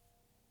pool.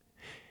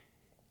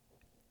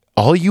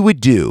 All you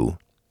would do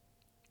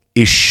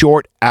is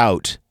short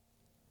out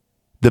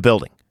the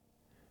building.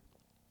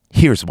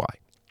 Here's why.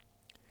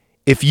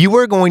 If you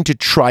are going to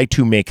try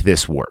to make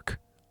this work,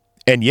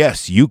 and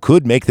yes, you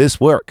could make this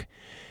work,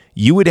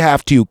 you would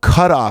have to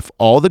cut off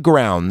all the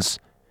grounds,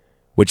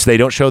 which they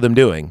don't show them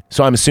doing,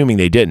 so I'm assuming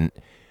they didn't,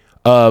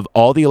 of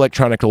all the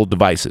electronical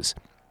devices.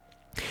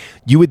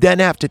 You would then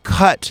have to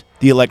cut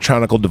the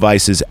electronical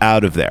devices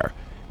out of there.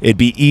 It'd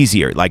be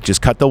easier, like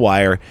just cut the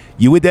wire.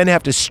 You would then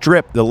have to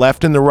strip the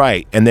left and the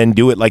right and then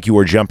do it like you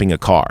were jumping a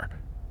car.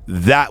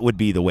 That would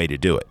be the way to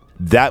do it.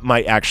 That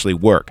might actually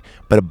work.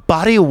 But a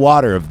body of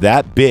water of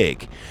that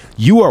big,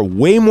 you are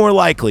way more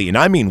likely, and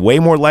I mean way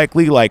more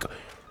likely, like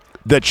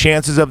the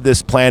chances of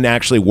this plan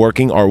actually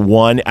working are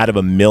 1 out of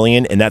a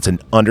million, and that's an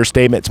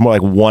understatement. It's more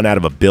like 1 out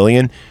of a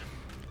billion.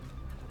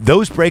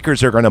 Those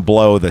breakers are going to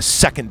blow the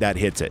second that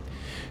hits it.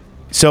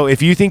 So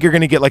if you think you're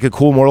going to get like a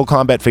cool Mortal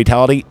Kombat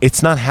fatality,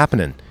 it's not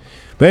happening.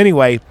 But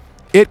anyway,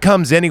 it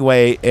comes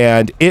anyway,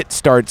 and it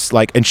starts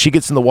like, and she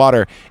gets in the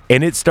water,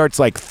 and it starts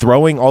like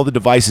throwing all the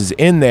devices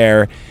in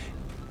there,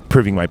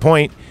 proving my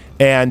point.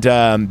 And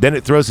then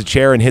it throws a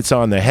chair and hits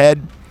on the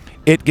head.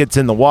 It gets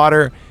in the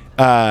water.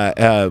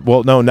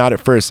 Well, no, not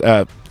at first.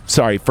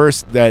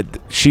 First that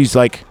she's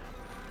like,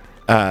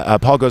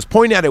 Paul goes,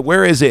 point at it.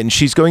 Where is it? And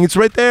she's going, it's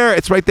right there.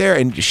 It's right there.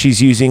 And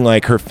she's using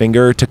like her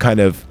finger to kind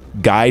of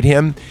guide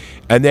him.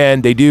 And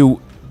then they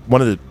do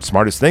one of the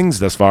smartest things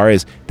thus far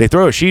is they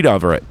throw a sheet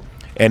over it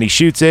and he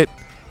shoots it,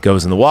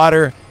 goes in the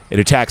water. It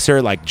attacks her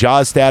like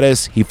Jaws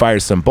status. He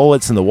fires some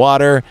bullets in the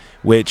water,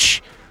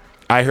 which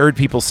I heard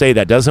people say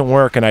that doesn't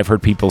work. And I've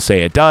heard people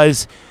say it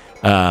does.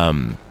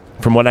 From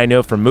what I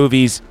know from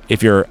movies,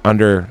 if you're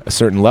under a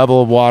certain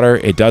level of water,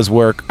 it does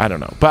work. I don't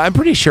know. But I'm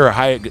pretty sure a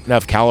high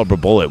enough caliber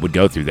bullet would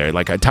go through there.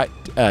 Like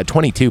a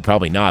 22,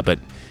 probably not. But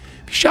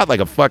if you shot like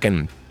a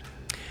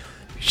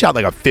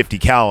 50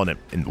 cal in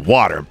the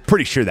water, I'm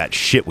pretty sure that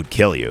shit would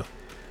kill you.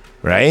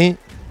 Right?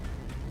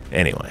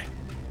 Anyway.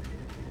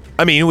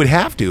 I mean, it would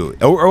have to.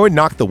 Or it would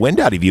knock the wind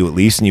out of you at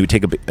least, and you would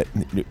take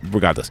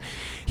regardless.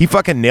 He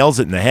fucking nails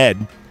it in the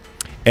head,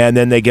 and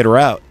then they get her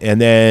out.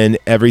 And then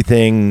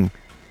everything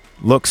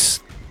looks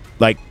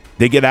like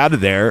they get out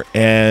of there,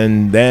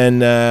 and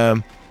then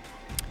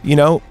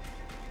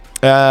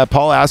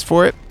Paul asked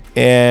for it,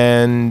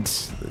 and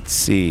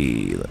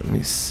let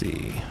me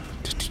see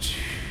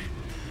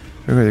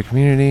where are the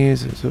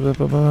communities?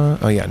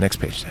 Oh yeah, next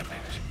page.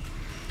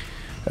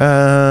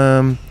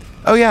 Oh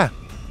yeah,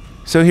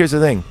 so here's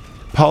the thing.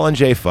 Paul and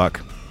Jay fuck,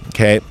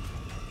 okay,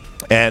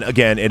 and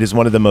again, it is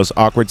one of the most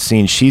awkward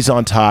scenes. She's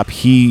on top,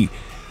 he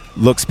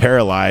looks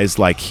paralyzed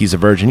like he's a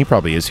virgin. He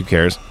probably is, who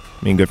cares?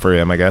 I mean, good for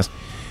him, I guess.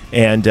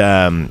 And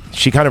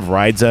she kind of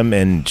rides him,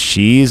 and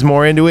she's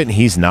more into it, and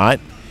he's not.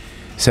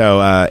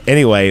 So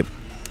anyway,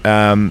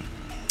 then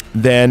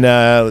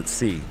let's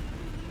see.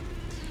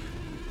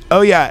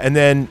 Oh, yeah, and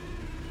then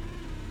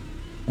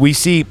we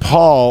see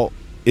Paul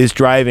is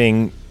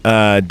driving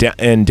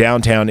in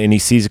downtown, and he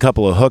sees a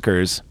couple of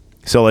hookers.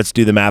 So let's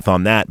do the math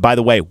on that. By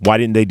the way, why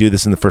didn't they do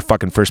this in the first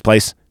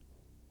place?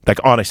 Like,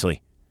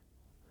 honestly,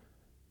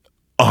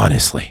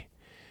 Honestly.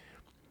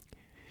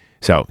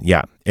 So,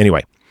 yeah.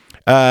 Anyway.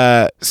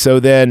 So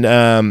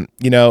then,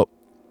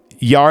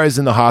 Yara's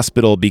in the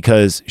hospital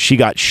because she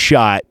got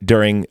shot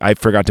during, I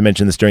forgot to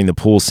mention this during the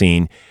pool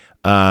scene.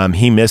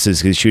 He misses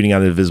because he's shooting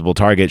at an invisible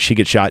target. She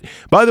gets shot.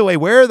 By the way,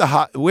 where are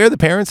the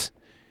parents?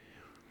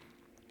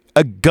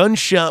 A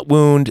gunshot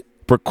wound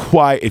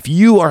if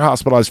you are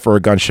hospitalized for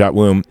a gunshot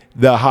wound,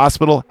 the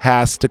hospital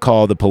has to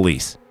call the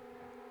police.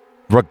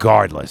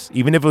 Regardless.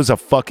 Even if it was a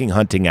fucking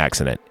hunting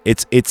accident.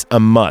 It's a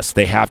must.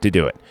 They have to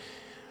do it.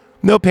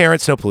 No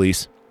parents, no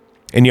police.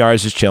 And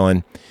Yara's just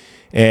chilling.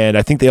 And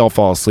I think they all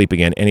fall asleep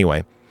again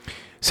anyway.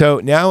 So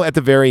now at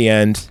the very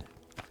end,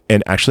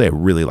 and actually I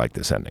really like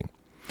this ending.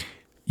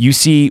 You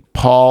see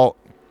Paul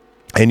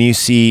and you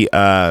see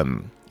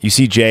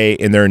Jay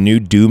in their new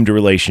doomed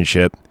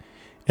relationship,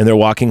 and they're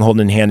walking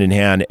holding hand in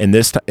hand. And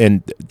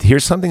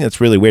here's something that's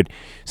really weird.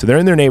 So they're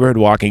in their neighborhood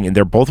walking, and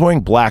they're both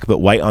wearing black but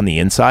white on the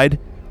inside,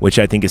 which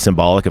I think is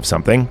symbolic of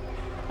something.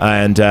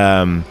 And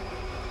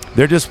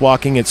they're just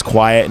walking. It's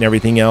quiet and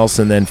everything else.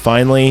 And then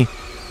finally,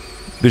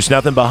 there's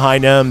nothing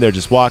behind them. They're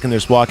just walking.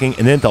 And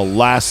then at the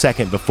last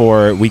second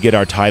before we get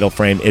our title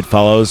frame, It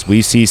Follows,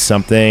 we see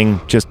something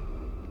just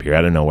appear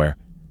out of nowhere.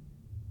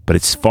 But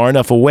it's far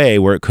enough away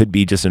where it could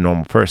be just a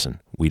normal person.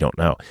 We don't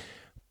know.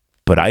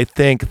 But I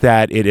think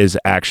that it is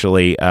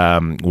actually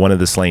one of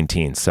the slain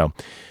teens. So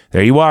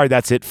there you are.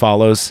 That's It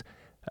Follows.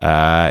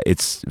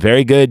 It's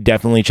very good.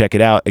 Definitely check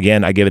it out.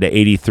 Again, I give it an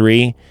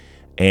 83.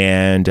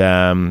 And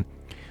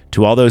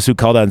to all those who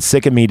called on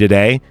sick of me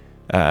today,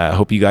 I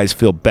hope you guys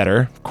feel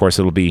better. Of course,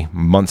 it'll be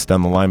months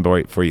down the line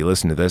before you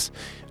listen to this.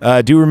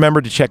 Do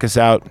remember to check us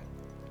out.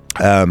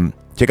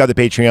 Check out the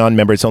Patreon.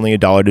 Remember, it's only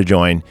 $1 to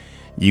join.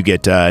 You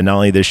get not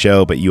only this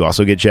show, but you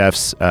also get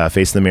Jeff's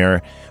Face in the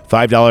Mirror.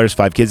 $5,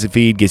 5 kids to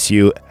feed gets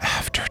you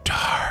After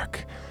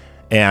Dark.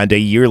 And a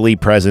yearly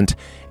present.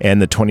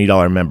 And the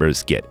 $20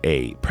 members get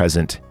a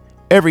present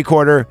every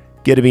quarter.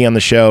 Get to be on the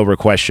show,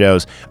 request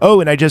shows.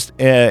 Oh, and I just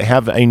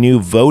have a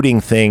new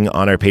voting thing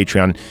on our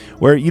Patreon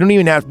where you don't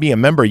even have to be a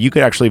member. You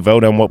could actually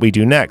vote on what we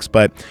do next.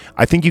 But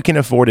I think you can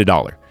afford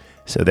 $1.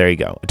 So there you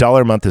go.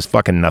 $1 a month is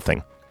fucking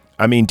nothing.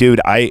 I mean,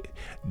 dude,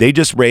 they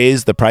just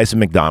raised the price of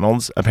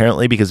McDonald's,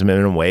 apparently, because of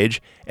minimum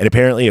wage. And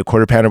apparently a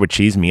quarter pounder with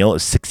cheese meal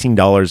is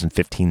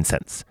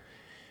 $16.15.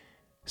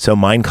 So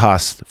mine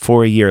costs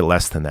for a year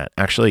less than that.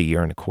 Actually, a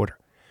year and a quarter.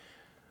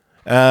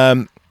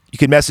 You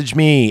can message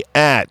me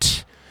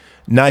at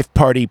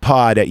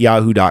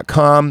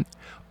knifepartypod@yahoo.com.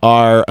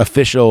 Our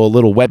official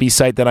little webby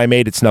site that I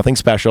made. It's nothing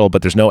special,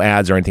 but there's no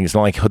ads or anything. It's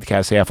not like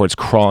Hoodcast AF where it's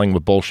crawling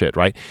with bullshit,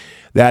 right?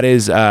 That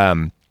is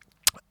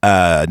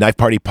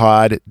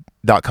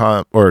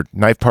knifepartypod.com or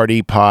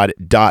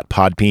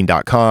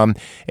knifepartypod.podbean.com,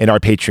 and our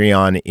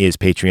Patreon is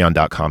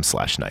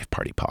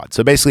patreon.com/knifepartypod.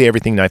 So basically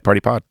everything Knife Party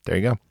Pod. There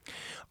you go.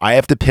 I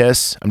have to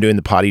piss. I'm doing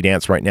the potty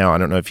dance right now. I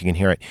don't know if you can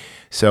hear it.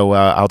 So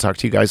I'll talk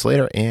to you guys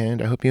later,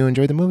 and I hope you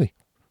enjoy the movie.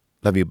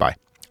 Love you. Bye.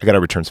 I got to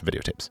return some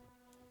videotapes.